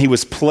 And he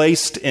was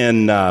placed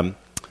in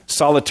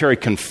solitary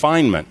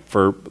confinement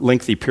for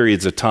lengthy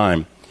periods of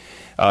time.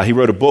 He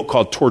wrote a book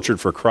called Tortured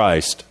for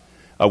Christ,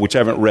 which I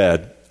haven't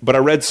read, but I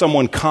read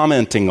someone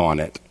commenting on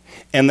it.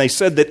 And they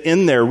said that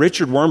in there,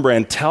 Richard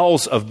Wurmbrand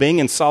tells of being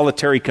in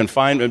solitary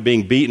confinement,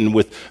 being beaten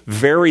with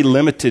very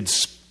limited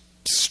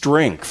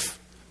strength.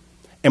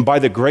 And by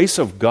the grace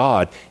of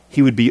God,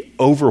 he would be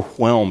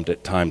overwhelmed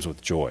at times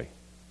with joy.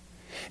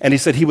 And he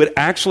said he would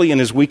actually, in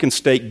his weakened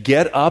state,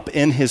 get up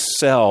in his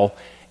cell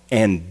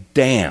and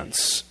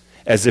dance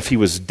as if he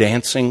was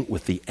dancing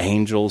with the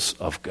angels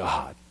of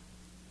God.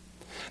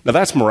 Now,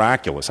 that's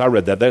miraculous. I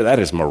read that. That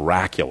is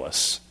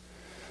miraculous.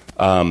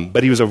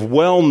 But he was a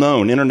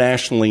well-known,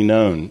 internationally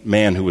known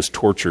man who was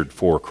tortured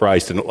for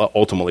Christ and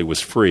ultimately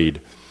was freed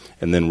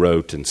and then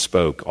wrote and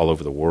spoke all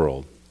over the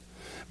world.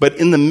 But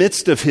in the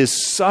midst of his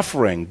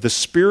suffering, the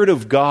Spirit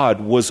of God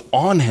was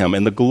on him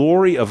and the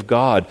glory of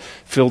God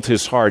filled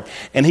his heart.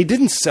 And he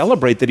didn't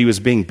celebrate that he was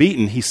being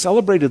beaten. He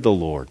celebrated the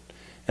Lord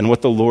and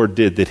what the Lord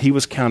did, that he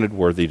was counted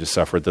worthy to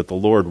suffer, that the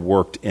Lord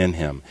worked in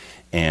him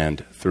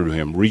and through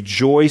him.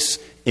 Rejoice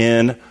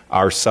in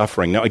our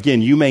suffering. Now,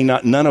 again,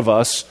 none of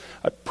us,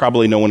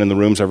 probably no one in the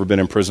room has ever been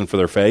in prison for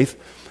their faith,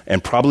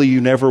 and probably you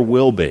never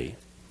will be.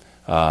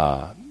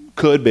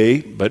 Could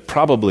be, but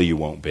probably you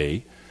won't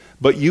be.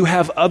 but you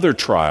have other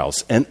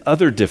trials and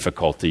other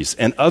difficulties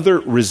and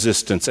other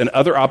resistance and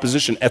other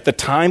opposition. At the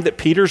time that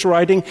Peter's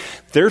writing,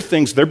 they're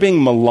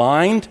being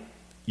maligned.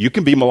 You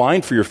can be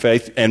maligned for your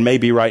faith, and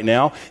maybe right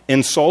now.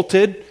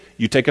 Insulted,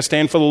 you take a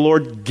stand for the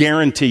Lord,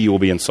 guarantee you will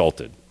be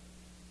insulted.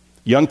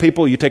 Young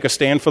people, you take a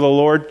stand for the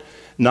Lord,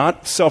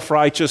 not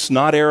self-righteous,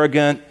 not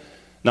arrogant,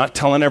 not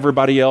telling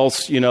everybody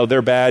else,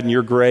 they're bad and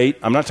you're great.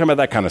 I'm not talking about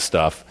that kind of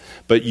stuff.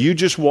 But you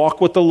just walk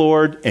with the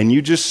Lord and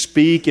you just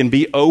speak and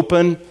be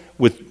open,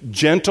 with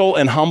gentle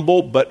and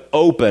humble, but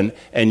open,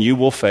 and you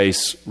will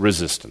face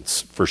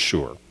resistance for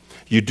sure.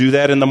 You do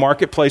that in the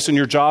marketplace in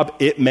your job,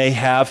 it may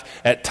have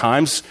at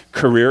times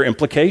career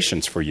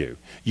implications for you.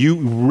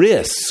 You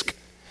risk.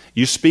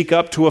 You speak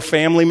up to a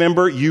family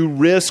member, you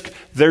risk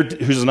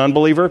who's an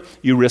unbeliever,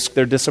 you risk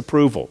their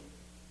disapproval.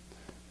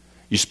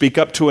 You speak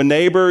up to a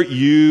neighbor,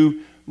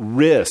 you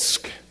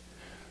risk.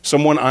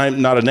 Someone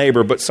I'm not a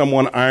neighbor, but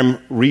someone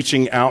I'm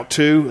reaching out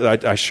to.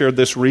 I shared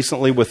this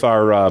recently with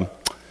our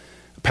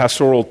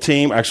pastoral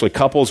team, actually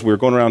couples. We were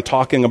going around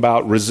talking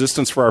about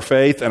resistance for our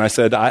faith, and I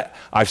said,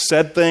 I've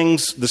said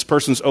things. This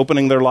person's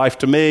opening their life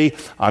to me.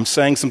 I'm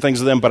saying some things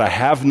to them, but I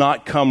have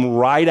not come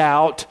right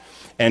out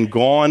and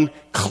gone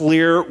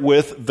clear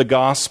with the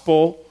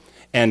gospel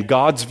and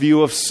God's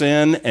view of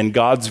sin and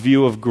God's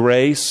view of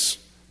grace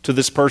to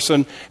this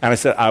person. And I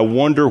said, I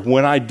wonder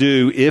when I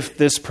do if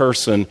this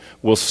person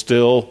will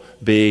still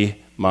be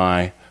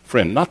my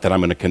friend. Not that I'm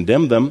going to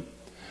condemn them,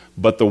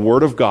 but the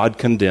Word of God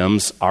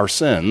condemns our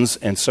sins.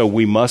 And so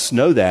we must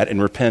know that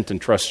and repent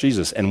and trust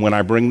Jesus. And when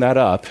I bring that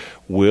up,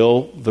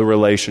 will the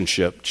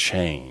relationship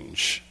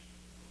change?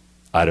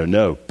 I don't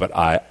know, but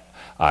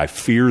I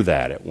fear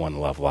that at one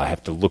level. I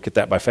have to look at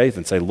that by faith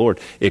and say, Lord,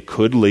 it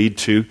could lead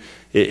to,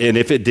 and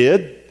if it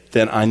did,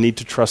 then I need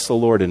to trust the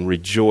Lord and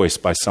rejoice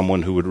by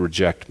someone who would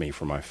reject me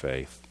for my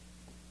faith.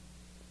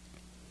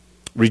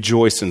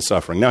 Rejoice in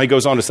suffering. Now he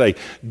goes on to say,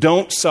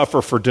 don't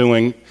suffer for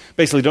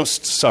don't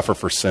suffer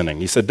for sinning.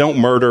 He said, don't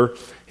murder.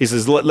 He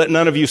says, let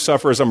none of you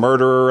suffer as a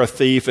murderer, a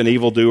thief, an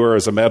evildoer,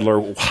 as a meddler.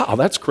 Wow,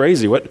 that's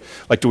crazy.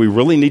 Do we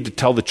really need to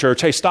tell the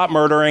church, hey, stop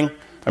murdering?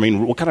 I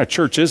mean, what kind of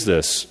church is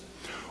this?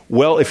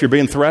 Well, if you're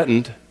being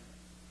threatened,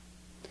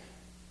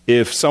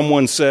 if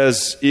someone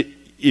says,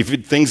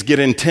 if things get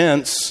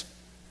intense,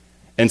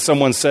 and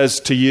someone says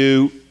to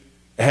you,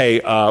 hey,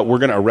 we're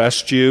going to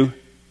arrest you,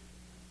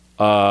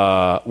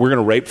 we're going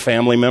to rape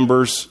family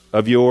members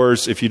of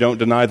yours if you don't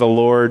deny the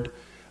Lord,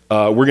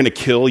 we're going to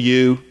kill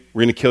you,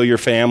 we're going to kill your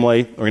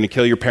family, we're going to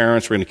kill your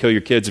parents, we're going to kill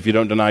your kids if you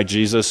don't deny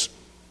Jesus.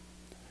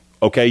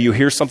 Okay, you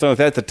hear something like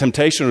that, the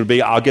temptation would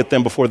be, I'll get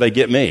them before they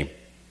get me.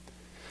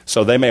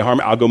 So they may harm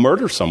me, I'll go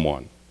murder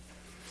someone.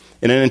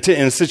 And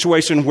in a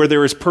situation where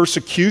there is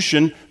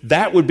persecution,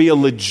 that would be a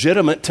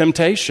legitimate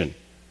temptation.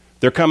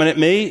 They're coming at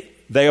me,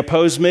 they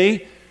oppose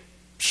me.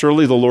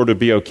 Surely the Lord would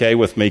be okay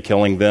with me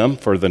killing them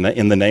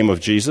in the name of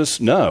Jesus?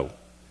 No.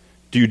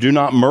 You do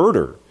not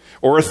murder.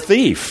 Or a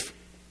thief.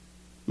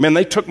 Man,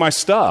 they took my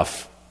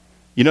stuff.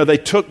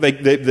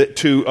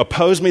 To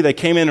oppose me, they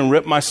came in and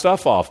ripped my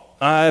stuff off.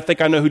 I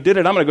think I know who did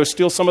it. I'm going to go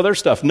steal some of their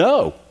stuff.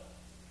 No.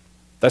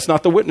 That's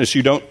not the witness.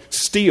 You don't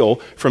steal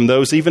from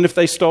those, even if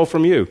they stole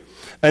from you.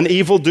 An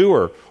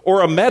evildoer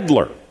or a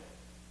meddler.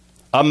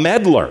 A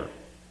meddler.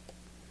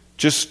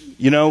 Just,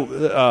 we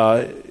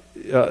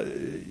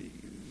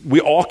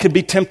all could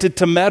be tempted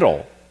to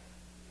meddle.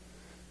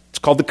 It's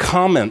called the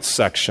comments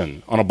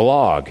section on a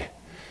blog.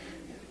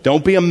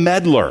 Don't be a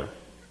meddler.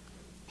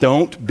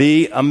 Don't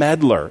be a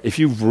meddler. If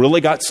you've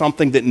really got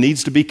something that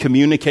needs to be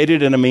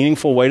communicated in a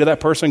meaningful way to that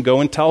person,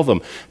 go and tell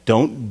them.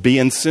 Don't be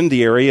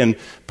incendiary and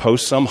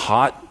post some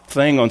hot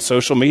thing on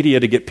social media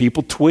to get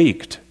people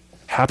tweaked.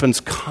 Happens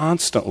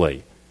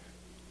constantly.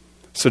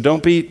 So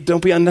don't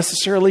be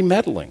unnecessarily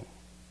meddling.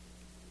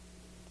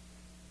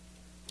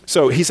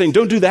 So he's saying,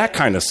 don't do that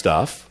kind of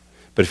stuff.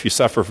 But if you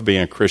suffer for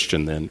being a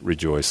Christian, then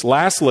rejoice.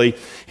 Lastly,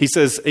 he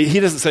says, he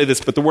doesn't say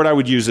this, but the word I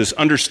would use is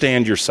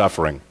understand your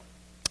suffering.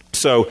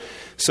 So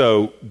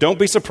don't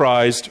be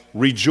surprised,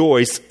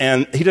 rejoice,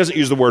 and he doesn't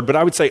use the word, but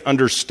I would say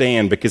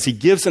understand, because he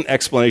gives an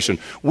explanation.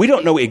 We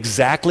don't know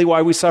exactly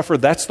why we suffer.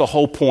 That's the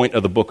whole point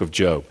of the book of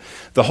Job.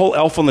 The whole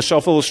elf on the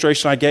shelf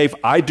illustration I gave,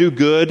 I do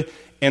good,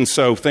 and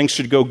so things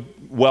should go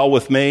well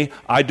with me.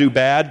 I do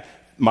bad,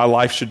 my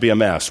life should be a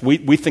mess.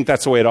 We think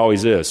that's the way it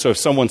always is. So if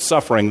someone's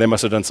suffering, they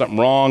must have done something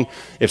wrong.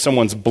 If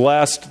someone's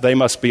blessed, they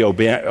must be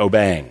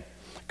obeying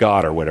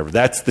God or whatever.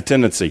 That's the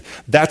tendency.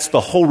 That's the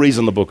whole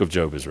reason the book of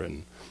Job is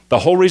written. The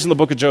whole reason the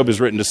book of Job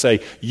is written to say,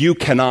 you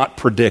cannot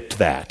predict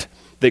that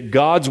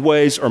God's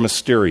ways are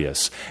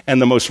mysterious,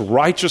 and the most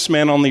righteous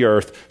man on the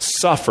earth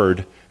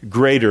suffered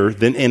greater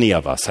than any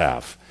of us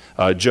have.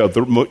 Job,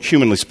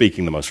 humanly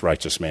speaking, the most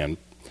righteous man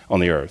on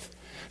the earth.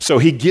 So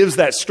he gives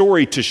that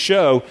story to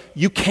show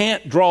you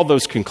can't draw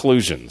those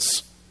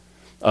conclusions.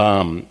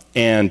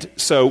 And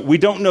so we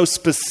don't know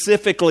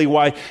specifically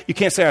why. You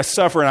can't say I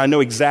suffer and I know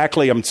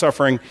exactly I'm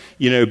suffering,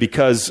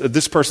 because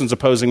this person's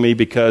opposing me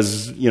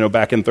because,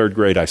 back in third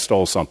grade I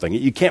stole something.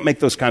 You can't make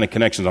those kind of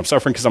connections. I'm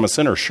suffering because I'm a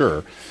sinner,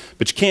 sure.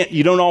 But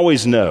you don't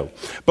always know.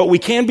 But we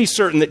can be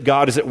certain that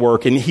God is at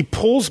work, and he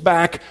pulls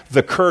back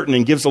the curtain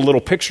and gives a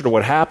little picture to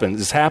what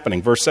is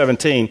happening. Verse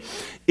 17,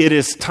 it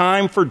is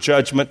time for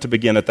judgment to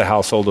begin at the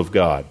household of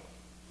God.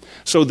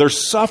 So they're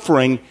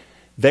suffering.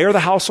 They are the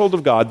household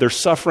of God. They're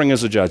suffering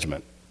as a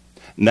judgment.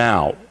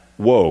 Now,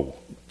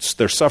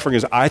 they're suffering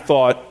as, I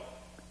thought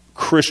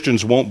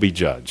Christians won't be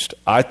judged.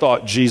 I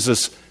thought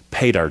Jesus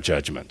paid our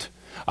judgment.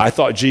 I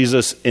thought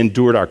Jesus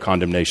endured our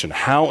condemnation.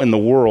 How in the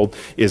world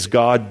is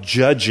God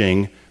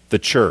judging the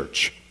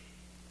church?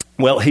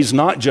 Well, he's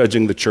not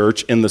judging the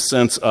church in the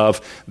sense of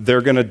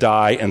they're going to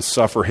die and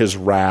suffer his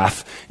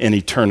wrath in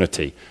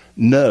eternity.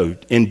 No,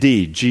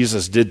 indeed,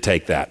 Jesus did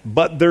take that.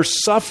 But their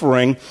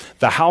suffering,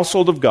 the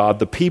household of God,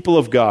 the people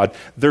of God,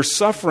 their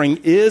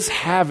suffering is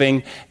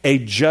having a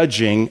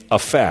judging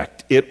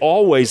effect. It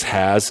always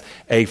has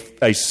a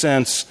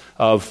sense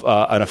of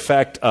an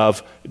effect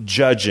of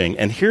judging.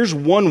 And here's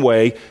one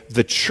way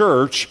the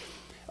church,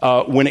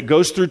 when it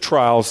goes through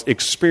trials,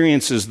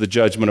 experiences the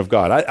judgment of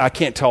God. I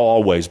can't tell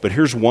always, but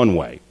here's one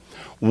way.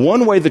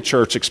 One way the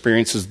church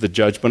experiences the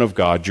judgment of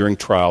God during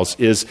trials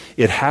is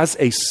it has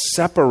a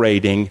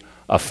separating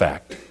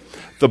effect.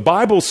 The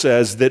Bible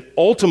says that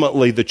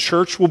ultimately the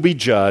church will be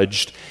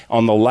judged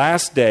on the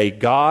last day.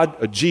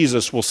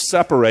 Jesus will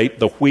separate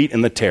the wheat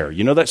and the tare.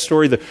 You know that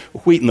story, the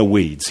wheat and the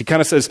weeds? He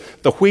kind of says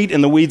the wheat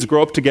and the weeds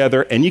grow up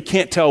together and you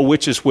can't tell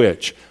which is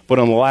which, but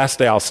on the last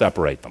day I'll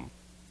separate them.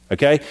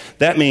 Okay?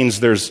 That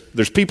means there's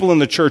people in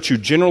the church who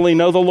generally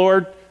know the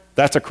Lord.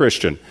 That's a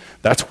Christian.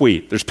 That's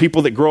wheat. There's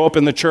people that grow up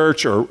in the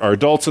church or are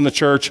adults in the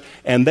church,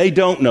 and they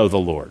don't know the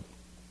Lord.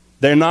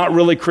 They're not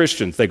really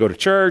Christians. They go to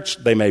church,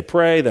 they may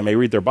pray, they may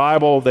read their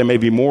Bible, they may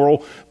be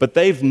moral, but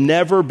they've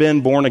never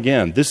been born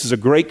again. This is a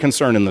great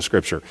concern in the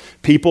Scripture.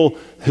 People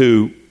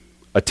who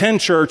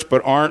attend church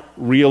but aren't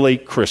really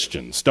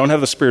Christians, don't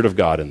have the Spirit of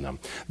God in them.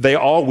 We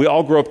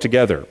all grow up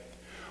together.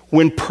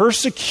 When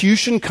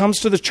persecution comes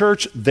to the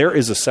church, there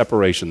is a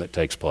separation that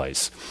takes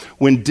place.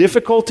 When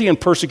difficulty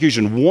and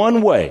persecution,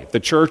 one way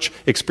the church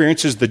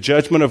experiences the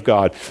judgment of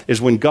God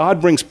is when God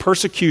brings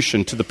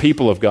persecution to the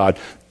people of God,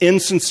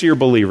 insincere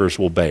believers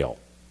will bail.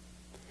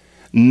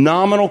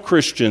 Nominal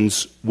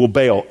Christians will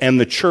bail, and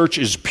the church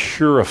is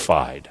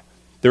purified.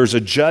 There's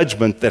a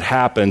judgment that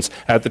happens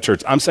at the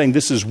church. I'm saying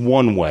this is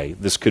one way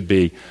this could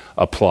be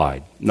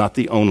applied, not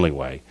the only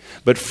way.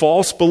 But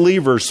false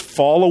believers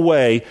fall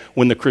away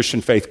when the Christian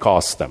faith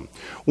costs them.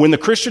 When the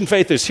Christian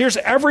faith is, here's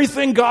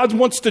everything God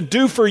wants to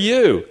do for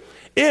you.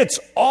 It's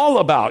all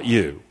about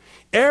you.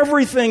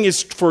 Everything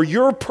is for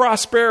your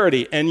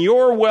prosperity and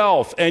your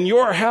wealth and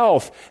your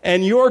health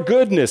and your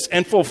goodness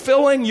and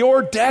fulfilling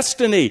your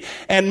destiny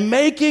and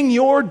making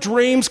your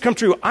dreams come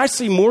true. I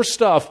see more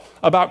stuff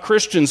about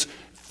Christians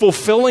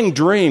fulfilling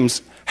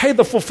dreams. Hey,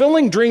 the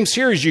fulfilling dreams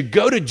here is you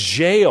go to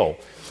jail.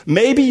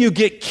 Maybe you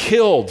get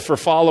killed for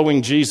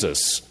following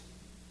Jesus.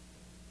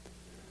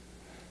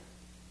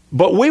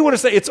 But we want to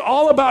say it's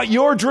all about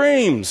your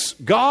dreams.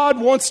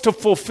 God wants to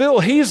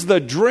fulfill. He's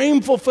the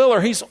dream fulfiller.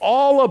 He's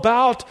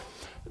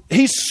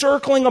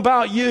circling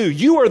about you.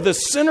 You are the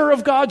center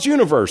of God's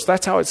universe.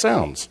 That's how it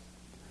sounds.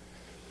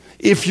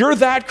 If you're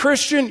that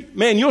Christian,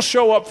 man, you'll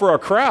show up for a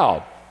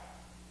crowd.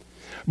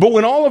 But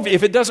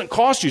if it doesn't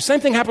cost you, same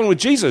thing happened with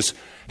Jesus.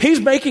 He's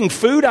making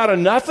food out of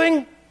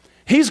nothing.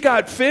 He's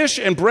got fish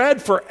and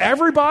bread for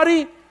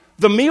everybody.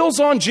 The meal's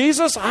on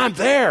Jesus. I'm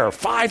there.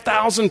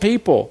 5,000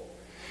 people.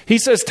 He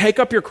says, take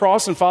up your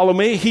cross and follow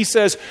me. He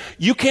says,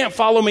 you can't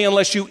follow me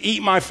unless you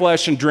eat my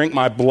flesh and drink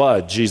my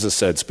blood, Jesus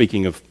said,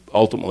 speaking of,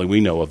 ultimately we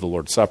know of the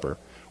Lord's Supper.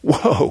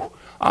 Whoa,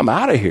 I'm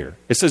out of here.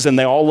 It says, and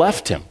they all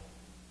left him.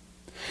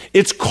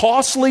 It's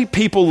costly,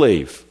 people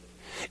leave.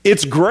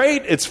 It's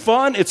great, it's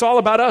fun, it's all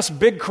about us,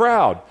 big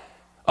crowd.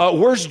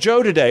 Where's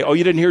Joe today? Oh,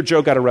 you didn't hear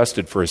Joe got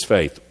arrested for his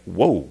faith.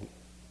 Whoa.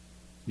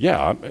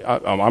 Yeah,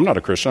 I'm not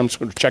a Christian, I'm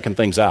just checking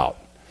things out.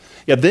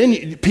 Yeah,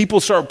 then people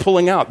start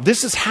pulling out.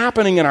 This is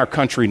happening in our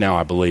country now,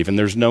 I believe, and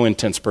there's no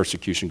intense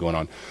persecution going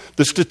on.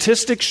 The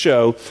statistics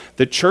show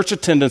that church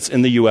attendance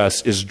in the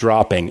U.S. is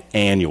dropping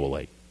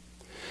annually.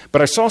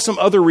 But I saw some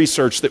other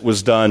research that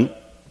was done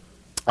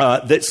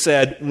that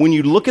said, when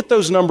you look at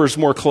those numbers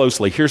more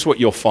closely, here's what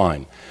you'll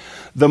find.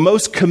 The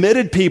most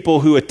committed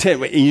people who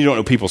attend, and you don't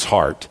know people's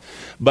heart,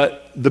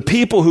 but the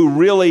people who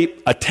really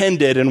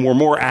attended and were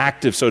more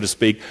active, so to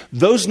speak,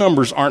 those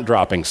numbers aren't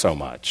dropping so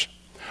much.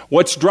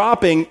 What's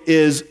dropping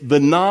is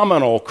the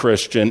nominal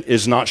Christian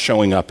is not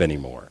showing up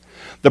anymore.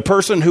 The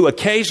person who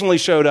occasionally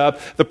showed up,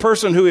 the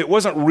person who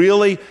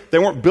they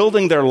weren't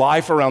building their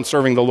life around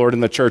serving the Lord in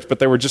the church, but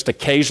they were just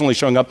occasionally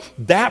showing up,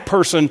 that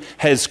person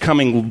has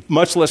coming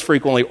much less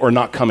frequently or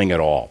not coming at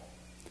all.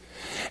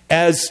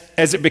 As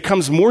it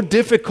becomes more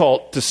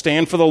difficult to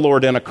stand for the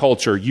Lord in a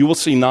culture, you will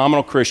see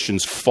nominal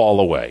Christians fall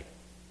away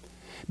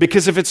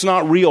Because if it's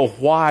not real,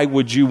 why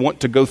would you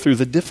want to go through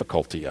the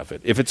difficulty of it?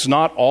 If it's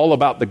not all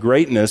about the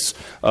greatness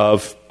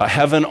of a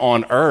heaven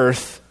on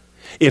earth,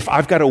 if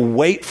I've got to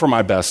wait for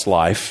my best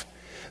life,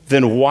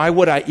 then why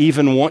would I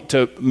even want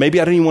to,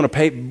 maybe I don't even want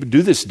to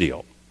do this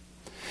deal.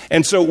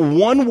 And so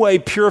one way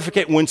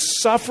purification, when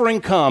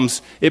suffering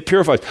comes, it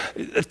purifies.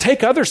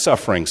 Take other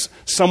sufferings.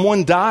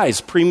 Someone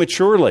dies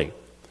prematurely.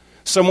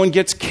 Someone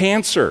gets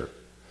cancer.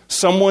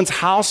 Someone's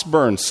house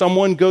burns.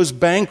 Someone goes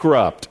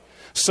bankrupt.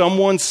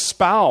 Someone's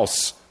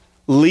spouse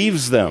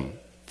leaves them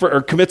or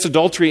commits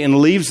adultery and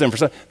leaves them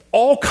for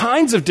all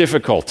kinds of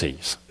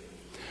difficulties.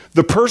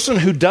 The person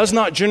who does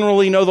not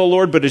generally know the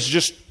Lord but is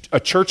just a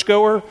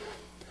churchgoer,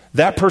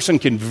 that person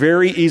can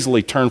very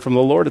easily turn from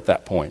the Lord at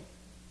that point.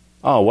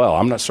 Oh, well,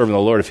 I'm not serving the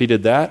Lord if he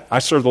did that. I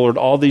served the Lord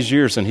all these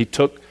years and he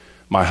took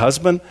my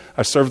husband.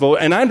 I served the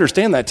Lord. And I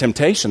understand that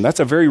temptation. That's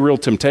a very real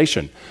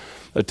temptation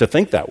to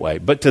think that way.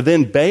 But to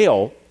then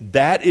bail,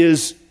 that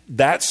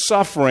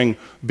suffering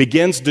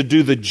begins to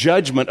do the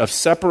judgment of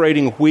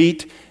separating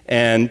wheat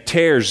and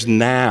tares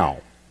now.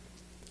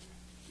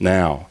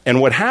 And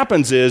what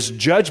happens is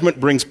judgment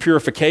brings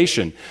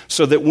purification,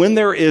 so that when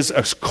there is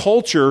a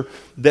culture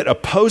that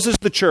opposes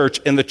the church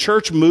and the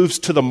church moves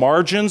to the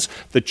margins,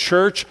 the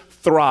church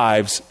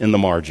thrives in the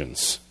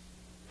margins.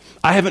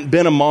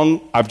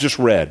 I've just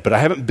read, but I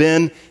haven't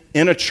been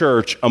in a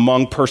church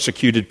among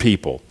persecuted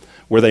people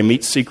where they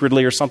meet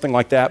secretly or something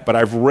like that, but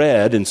I've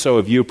read, and so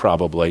have you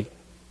probably,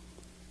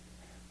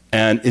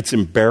 and it's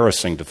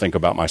embarrassing to think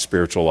about my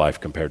spiritual life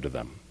compared to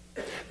them.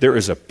 There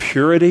is a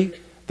purity,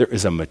 there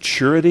is a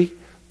maturity,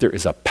 there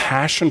is a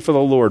passion for the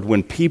Lord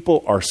when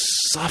people are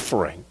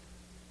suffering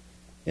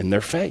in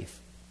their faith.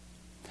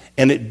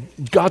 And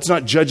God's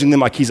not judging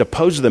them like he's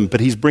opposed to them, but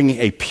he's bringing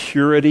a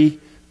purity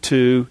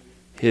to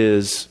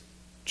his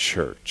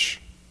church.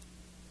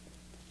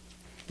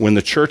 When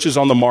the church is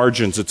on the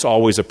margins, it's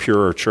always a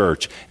purer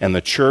church. And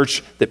the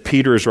church that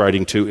Peter is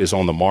writing to is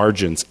on the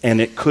margins. And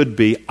it could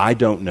be, I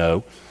don't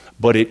know,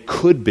 but it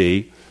could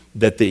be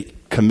that the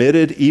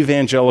committed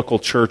evangelical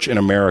church in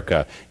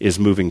America is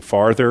moving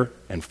farther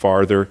and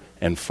farther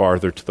and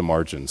farther to the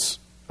margins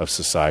of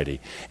society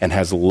and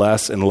has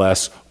less and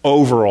less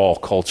overall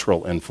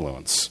cultural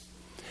influence.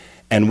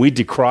 And we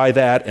decry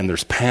that, and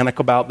there's panic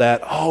about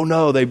that. Oh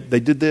no, they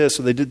did this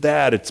or they did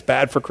that. It's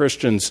bad for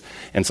Christians.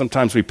 And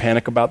sometimes we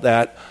panic about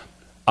that.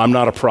 I'm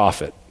not a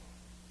prophet.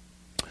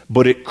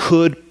 But it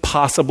could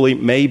possibly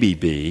maybe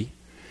be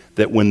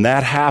that when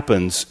that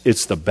happens,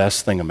 it's the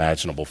best thing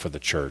imaginable for the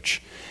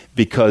church,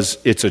 because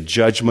it's a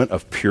judgment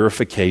of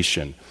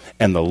purification,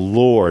 and the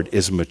Lord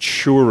is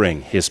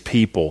maturing his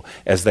people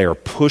as they are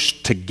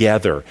pushed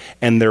together,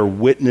 and their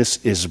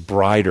witness is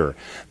brighter.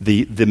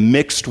 The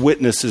mixed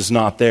witness is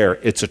not there.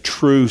 It's a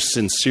true,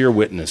 sincere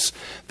witness.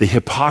 The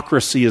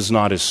hypocrisy is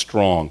not as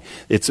strong.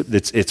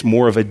 It's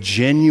more of a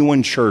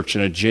genuine church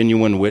and a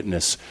genuine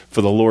witness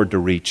for the Lord to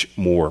reach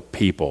more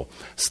people.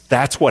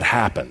 That's what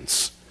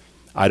happens.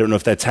 I don't know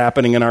if that's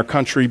happening in our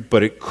country,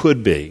 but it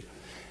could be.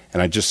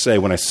 And I just say,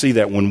 when I see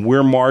that, when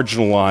we're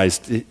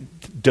marginalized,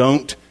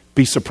 don't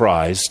be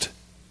surprised.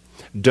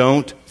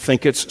 Don't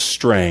think it's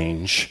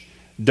strange.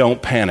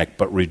 Don't panic,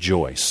 but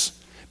rejoice,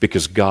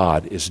 because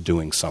God is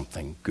doing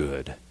something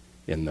good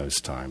in those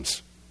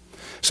times.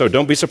 So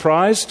don't be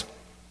surprised.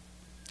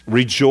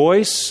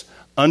 Rejoice.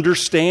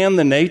 Understand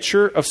the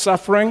nature of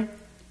suffering.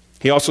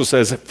 He also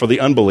says for the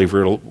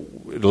unbeliever,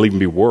 it'll even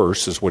be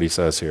worse, is what he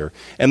says here.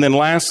 And then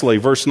lastly,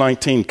 verse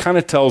 19 kind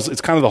of tells, it's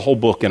kind of the whole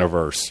book in a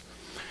verse.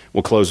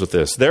 We'll close with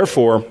this.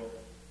 Therefore,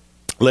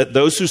 let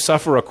those who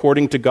suffer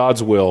according to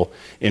God's will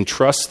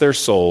entrust their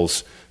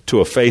souls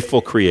to a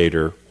faithful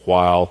Creator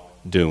while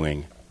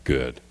doing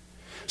good.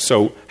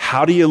 So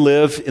how do you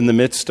live in the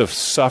midst of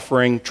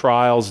suffering,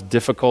 trials,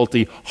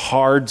 difficulty,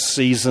 hard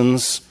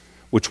seasons,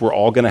 which we're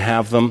all going to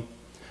have them?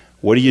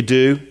 What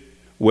do?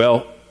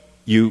 Well,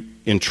 you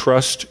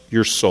entrust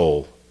your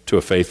soul to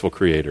a faithful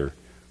Creator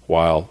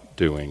while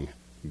doing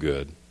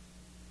good.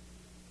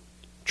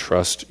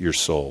 Trust your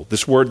soul.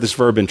 This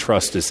verb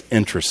entrust is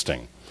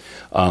interesting.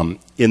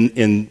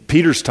 In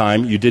Peter's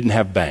time, you didn't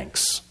have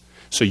banks.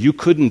 So you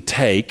couldn't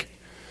take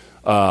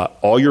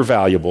all your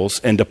valuables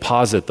and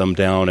deposit them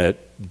down at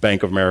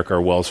Bank of America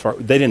or Wells Fargo.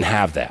 They didn't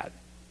have that.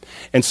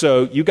 And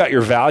so you got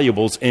your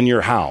valuables in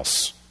your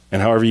house.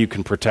 And however you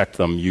can protect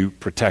them, you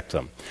protect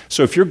them.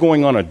 So if you're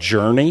going on a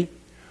journey,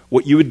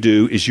 what you would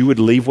do is you would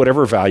leave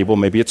whatever valuable,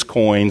 maybe it's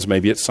coins,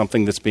 maybe it's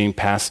something that's being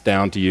passed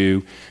down to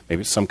you,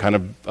 maybe it's some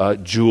kind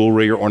of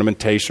jewelry or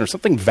ornamentation or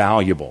something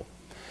valuable.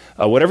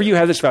 Whatever you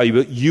have that's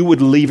valuable, you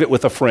would leave it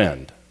with a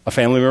friend, a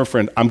family member,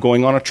 friend. I'm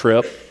going on a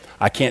trip.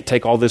 I can't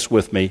take all this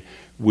with me.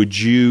 Would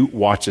you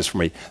watch this for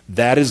me?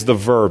 That is the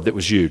verb that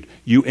was used.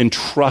 You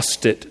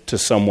entrust it to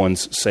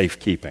someone's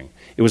safekeeping.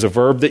 It was a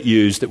verb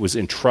that was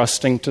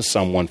entrusting to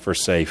someone for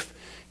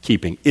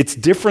safekeeping. It's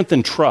different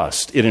than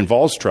trust. It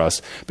involves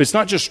trust, but it's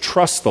not just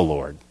trust the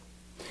Lord.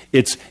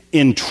 It's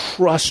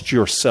entrust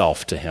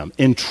yourself to him.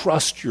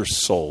 Entrust your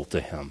soul to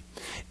him.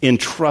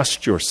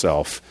 Entrust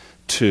yourself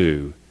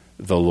to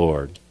the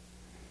Lord.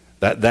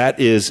 That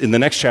is, in the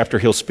next chapter,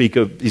 he's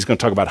going to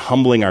talk about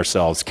humbling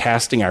ourselves,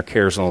 casting our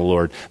cares on the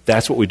Lord.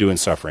 That's what we do in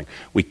suffering.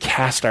 We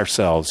cast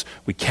ourselves,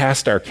 we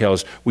cast our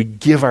cares, we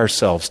give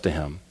ourselves to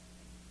him.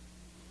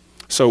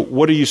 So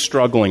what are you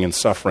struggling and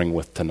suffering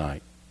with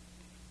tonight?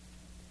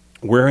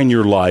 Where in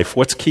your life,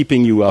 what's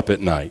keeping you up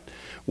at night?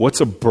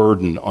 What's a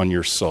burden on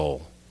your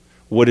soul?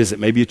 What is it?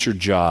 Maybe it's your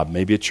job.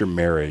 Maybe it's your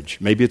marriage.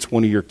 Maybe it's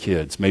one of your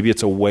kids. Maybe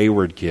it's a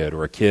wayward kid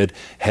or a kid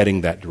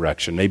heading that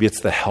direction. Maybe it's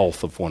the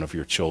health of one of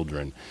your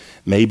children.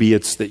 Maybe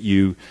it's that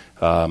you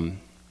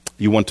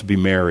want to be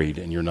married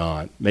and you're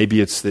not.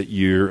 Maybe it's that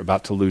you're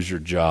about to lose your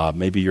job.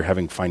 Maybe you're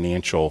having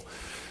traumatic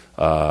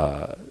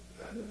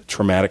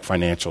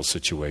financial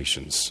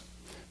situations.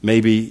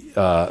 Maybe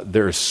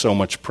there is so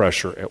much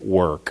pressure at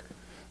work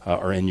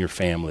or in your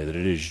family that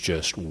it is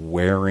just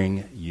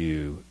wearing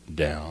you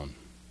down.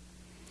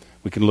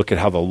 We can look at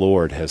how the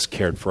Lord has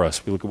cared for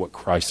us. We look at what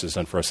Christ has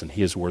done for us, and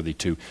he is worthy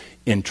to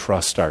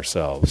entrust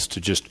ourselves,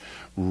 to just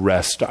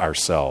rest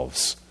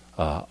ourselves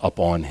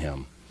upon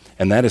him.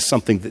 And that is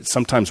something that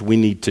sometimes we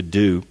need to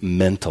do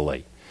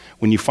mentally.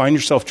 When you find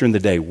yourself during the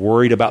day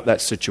worried about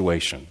that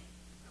situation,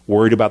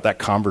 worried about that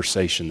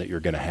conversation that you're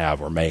going to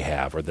have or may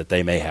have, or that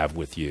they may have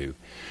with you,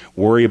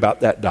 worry about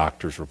that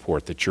doctor's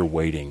report that you're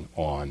waiting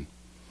on,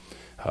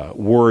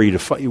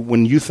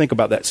 when you think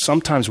about that,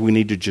 sometimes we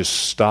need to just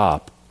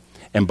stop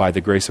and by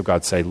the grace of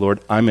God say,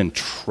 Lord, I'm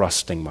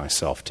entrusting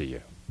myself to you.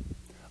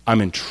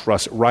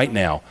 Right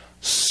now,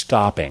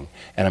 stopping,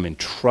 and I'm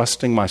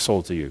entrusting my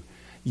soul to you.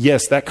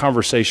 Yes, that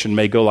conversation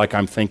may go like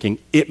I'm thinking.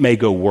 It may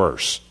go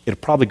worse. It'll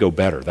probably go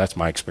better. That's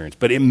my experience.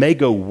 But it may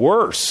go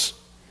worse.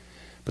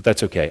 But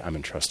that's okay. I'm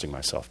entrusting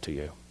myself to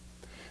you.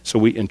 So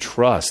we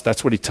entrust.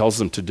 That's what he tells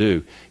them to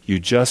do. You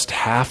just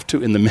have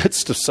to, in the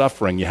midst of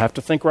suffering, you have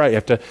to think right.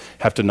 You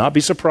have to not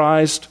be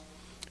surprised.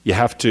 You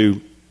have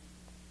to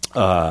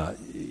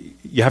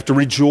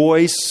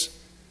rejoice,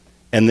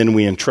 and then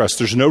we entrust.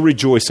 There's no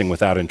rejoicing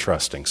without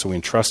entrusting. So we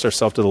entrust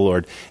ourselves to the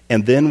Lord,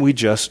 and then we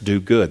just do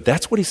good.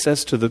 That's what he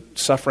says to the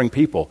suffering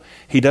people.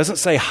 He doesn't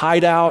say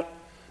hide out,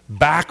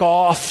 back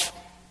off,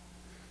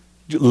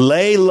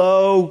 lay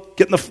low,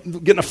 get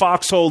in a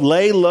foxhole,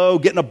 lay low,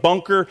 get in a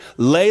bunker,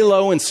 lay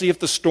low and see if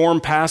the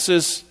storm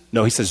passes.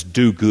 No, he says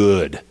do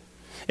good.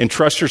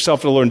 Entrust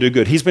yourself to the Lord and do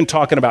good. He's been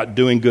talking about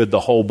doing good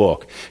the whole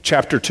book.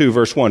 Chapter 2,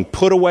 verse 1,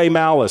 put away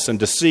malice and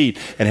deceit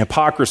and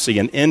hypocrisy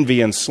and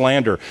envy and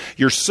slander.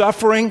 You're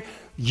suffering,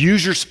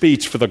 use your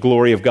speech for the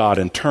glory of God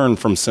and turn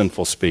from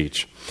sinful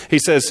speech. He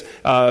says,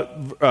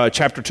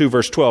 chapter 2,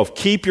 verse 12,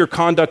 keep your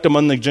conduct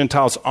among the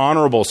Gentiles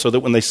honorable so that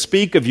when they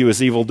speak of you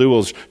as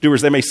evildoers,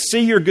 they may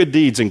see your good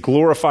deeds and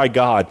glorify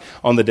God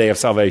on the day of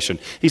salvation.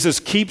 He says,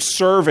 keep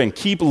serving,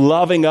 keep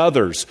loving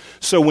others.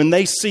 So when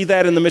they see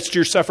that in the midst of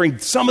your suffering,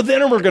 some of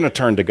them are going to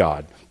turn to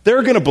God.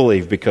 They're going to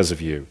believe because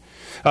of you.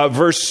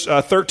 Verse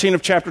 13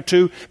 of chapter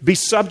 2, be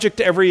subject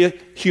to every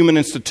human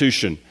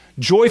institution.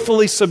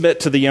 Joyfully submit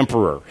to the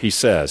emperor, he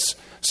says.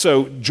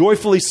 So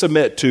joyfully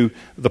submit to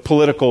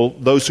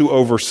those who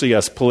oversee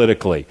us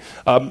politically.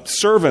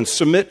 Servants,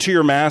 submit to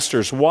your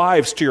masters.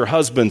 Wives, to your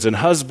husbands. And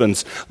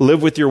husbands,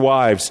 live with your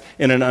wives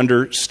in an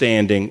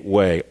understanding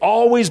way.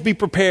 Always be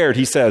prepared,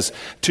 he says,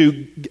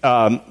 to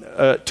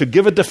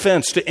give a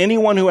defense to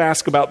anyone who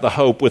asks about the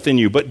hope within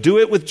you. But do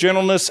it with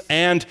gentleness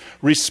and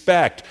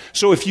respect.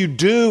 So if you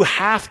do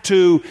have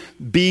to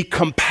be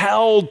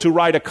compelled to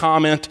write a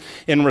comment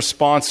in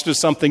response to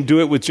something, do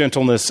it with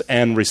gentleness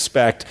and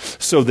respect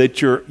so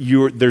that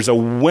there's a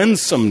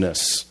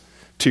winsomeness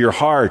to your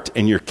heart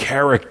and your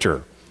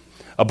character.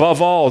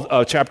 Above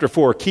all, chapter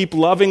 4, keep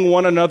loving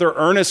one another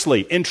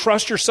earnestly.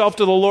 Entrust yourself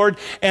to the Lord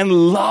and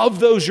love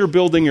those you're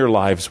building your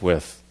lives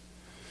with.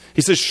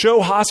 He says,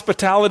 show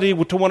hospitality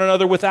to one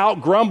another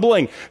without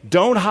grumbling.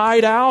 Don't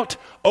hide out.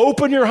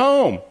 Open your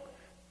home.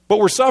 But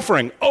we're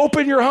suffering.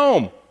 Open your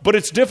home. But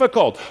it's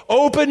difficult.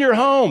 Open your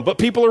home, but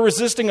people are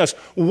resisting us.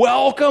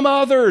 Welcome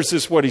others,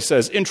 is what he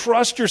says.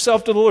 Entrust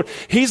yourself to the Lord.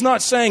 He's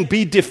not saying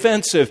be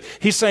defensive.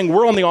 He's saying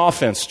we're on the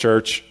offense,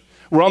 church.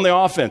 We're on the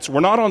offense. We're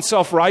not on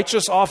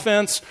self-righteous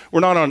offense. We're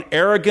not on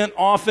arrogant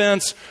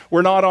offense.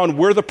 We're not on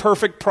we're the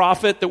perfect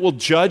prophet that will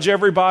judge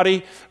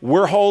everybody.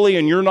 We're holy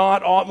and you're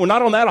not. We're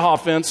not on that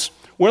offense.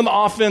 We're on the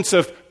offense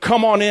of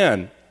come on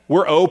in.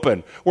 We're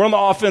open. We're on the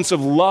offense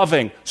of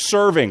loving,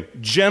 serving,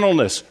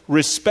 gentleness,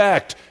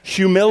 respect,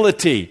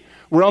 humility.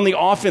 We're on the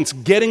offense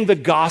getting the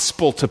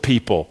gospel to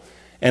people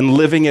and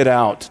living it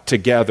out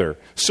together.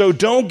 So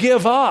don't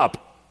give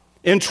up.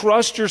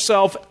 Entrust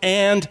yourself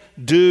and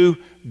do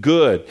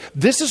good.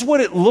 This is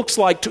what it looks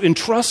like to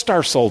entrust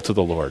our soul to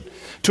the Lord.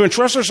 To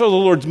entrust our soul to the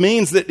Lord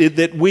means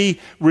that we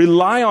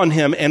rely on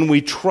him and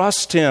we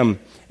trust him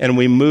and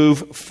we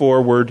move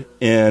forward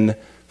in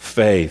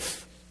faith.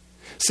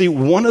 See,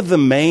 one of the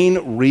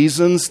main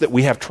reasons that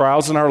we have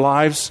trials in our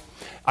lives,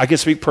 I can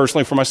speak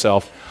personally for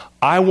myself,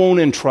 I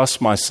won't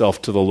entrust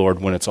myself to the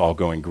Lord when it's all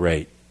going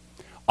great.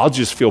 I'll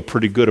just feel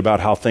pretty good about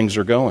how things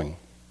are going.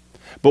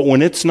 But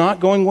when it's not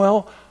going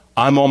well,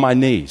 I'm on my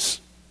knees.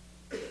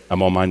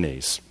 I'm on my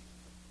knees,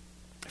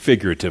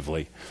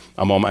 figuratively.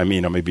 I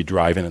may be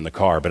driving in the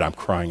car, but I'm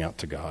crying out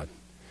to God.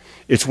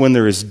 It's when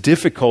there is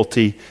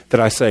difficulty that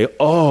I say,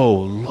 oh,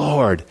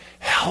 Lord,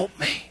 help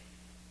me.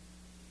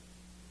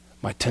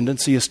 My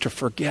tendency is to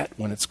forget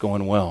when it's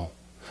going well.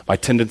 My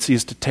tendency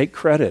is to take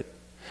credit.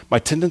 My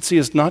tendency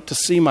is not to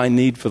see my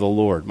need for the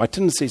Lord. My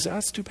tendency is,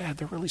 that's too bad.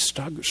 They're really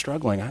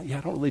struggling. I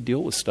don't really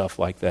deal with stuff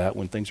like that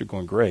when things are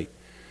going great.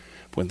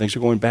 When things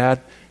are going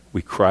bad,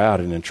 we cry out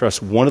and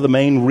entrust. One of the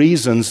main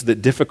reasons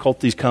that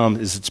difficulties come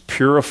is it's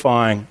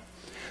purifying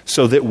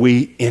so that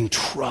we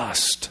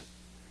entrust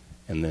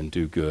and then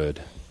do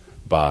good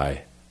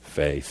by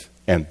faith.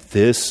 And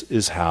this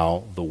is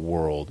how the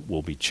world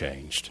will be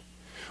changed.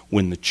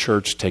 When the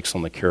church takes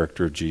on the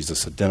character of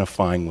Jesus,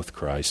 identifying with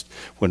Christ,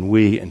 when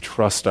we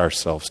entrust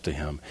ourselves to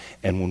him,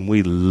 and when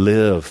we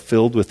live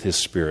filled with his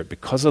Spirit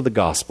because of the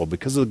gospel,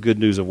 because of the good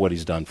news of what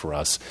he's done for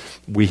us,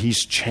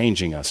 he's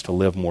changing us to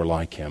live more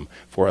like him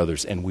for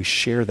others, and we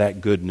share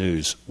that good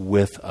news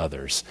with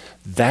others.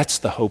 That's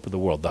the hope of the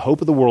world. The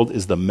hope of the world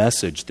is the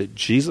message that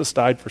Jesus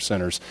died for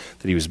sinners,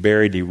 that he was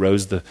buried, he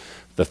rose the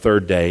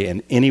third day,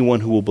 and anyone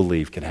who will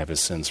believe can have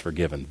his sins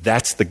forgiven.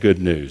 That's the good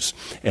news.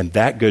 And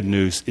that good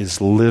news is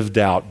lived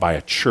out by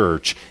a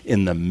church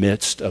in the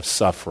midst of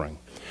suffering.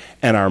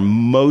 And our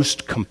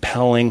most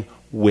compelling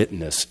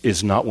witness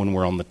is not when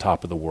we're on the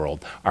top of the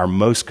world. Our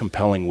most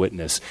compelling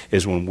witness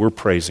is when we're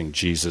praising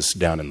Jesus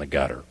down in the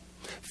gutter.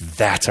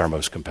 That's our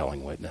most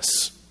compelling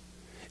witness.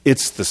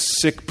 It's the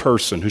sick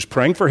person who's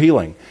praying for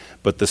healing,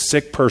 but the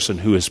sick person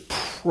who is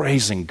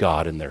praising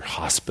God in their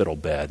hospital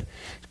bed.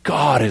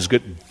 God is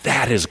good.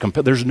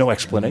 There's no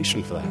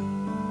explanation for that.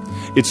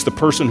 It's the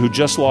person who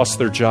just lost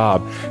their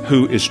job,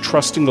 who is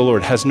trusting the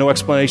Lord, has no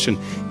explanation,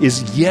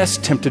 is yes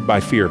tempted by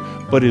fear,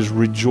 but is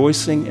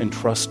rejoicing and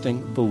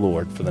trusting the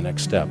Lord for the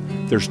next step.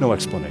 There's no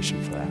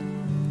explanation for that.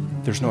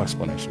 There's no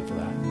explanation for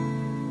that.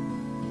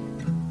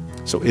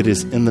 So it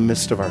is in the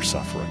midst of our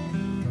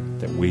suffering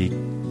that we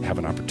have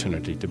an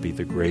opportunity to be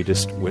the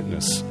greatest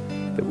witness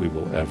that we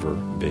will ever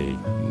be.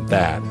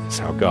 That is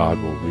how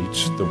God will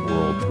reach the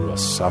world through a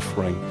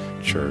suffering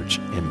church,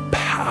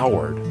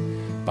 empowered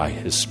by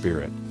his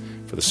Spirit.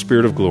 For the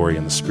Spirit of glory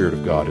and the Spirit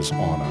of God is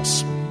on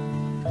us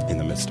in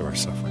the midst of our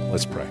suffering.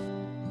 Let's pray.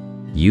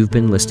 You've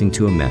been listening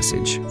to a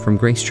message from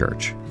Grace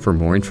Church. For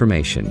more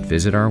information,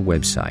 visit our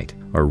website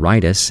or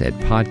write us at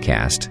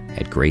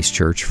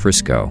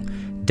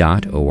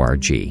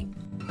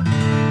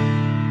podcast@gracechurchfrisco.org.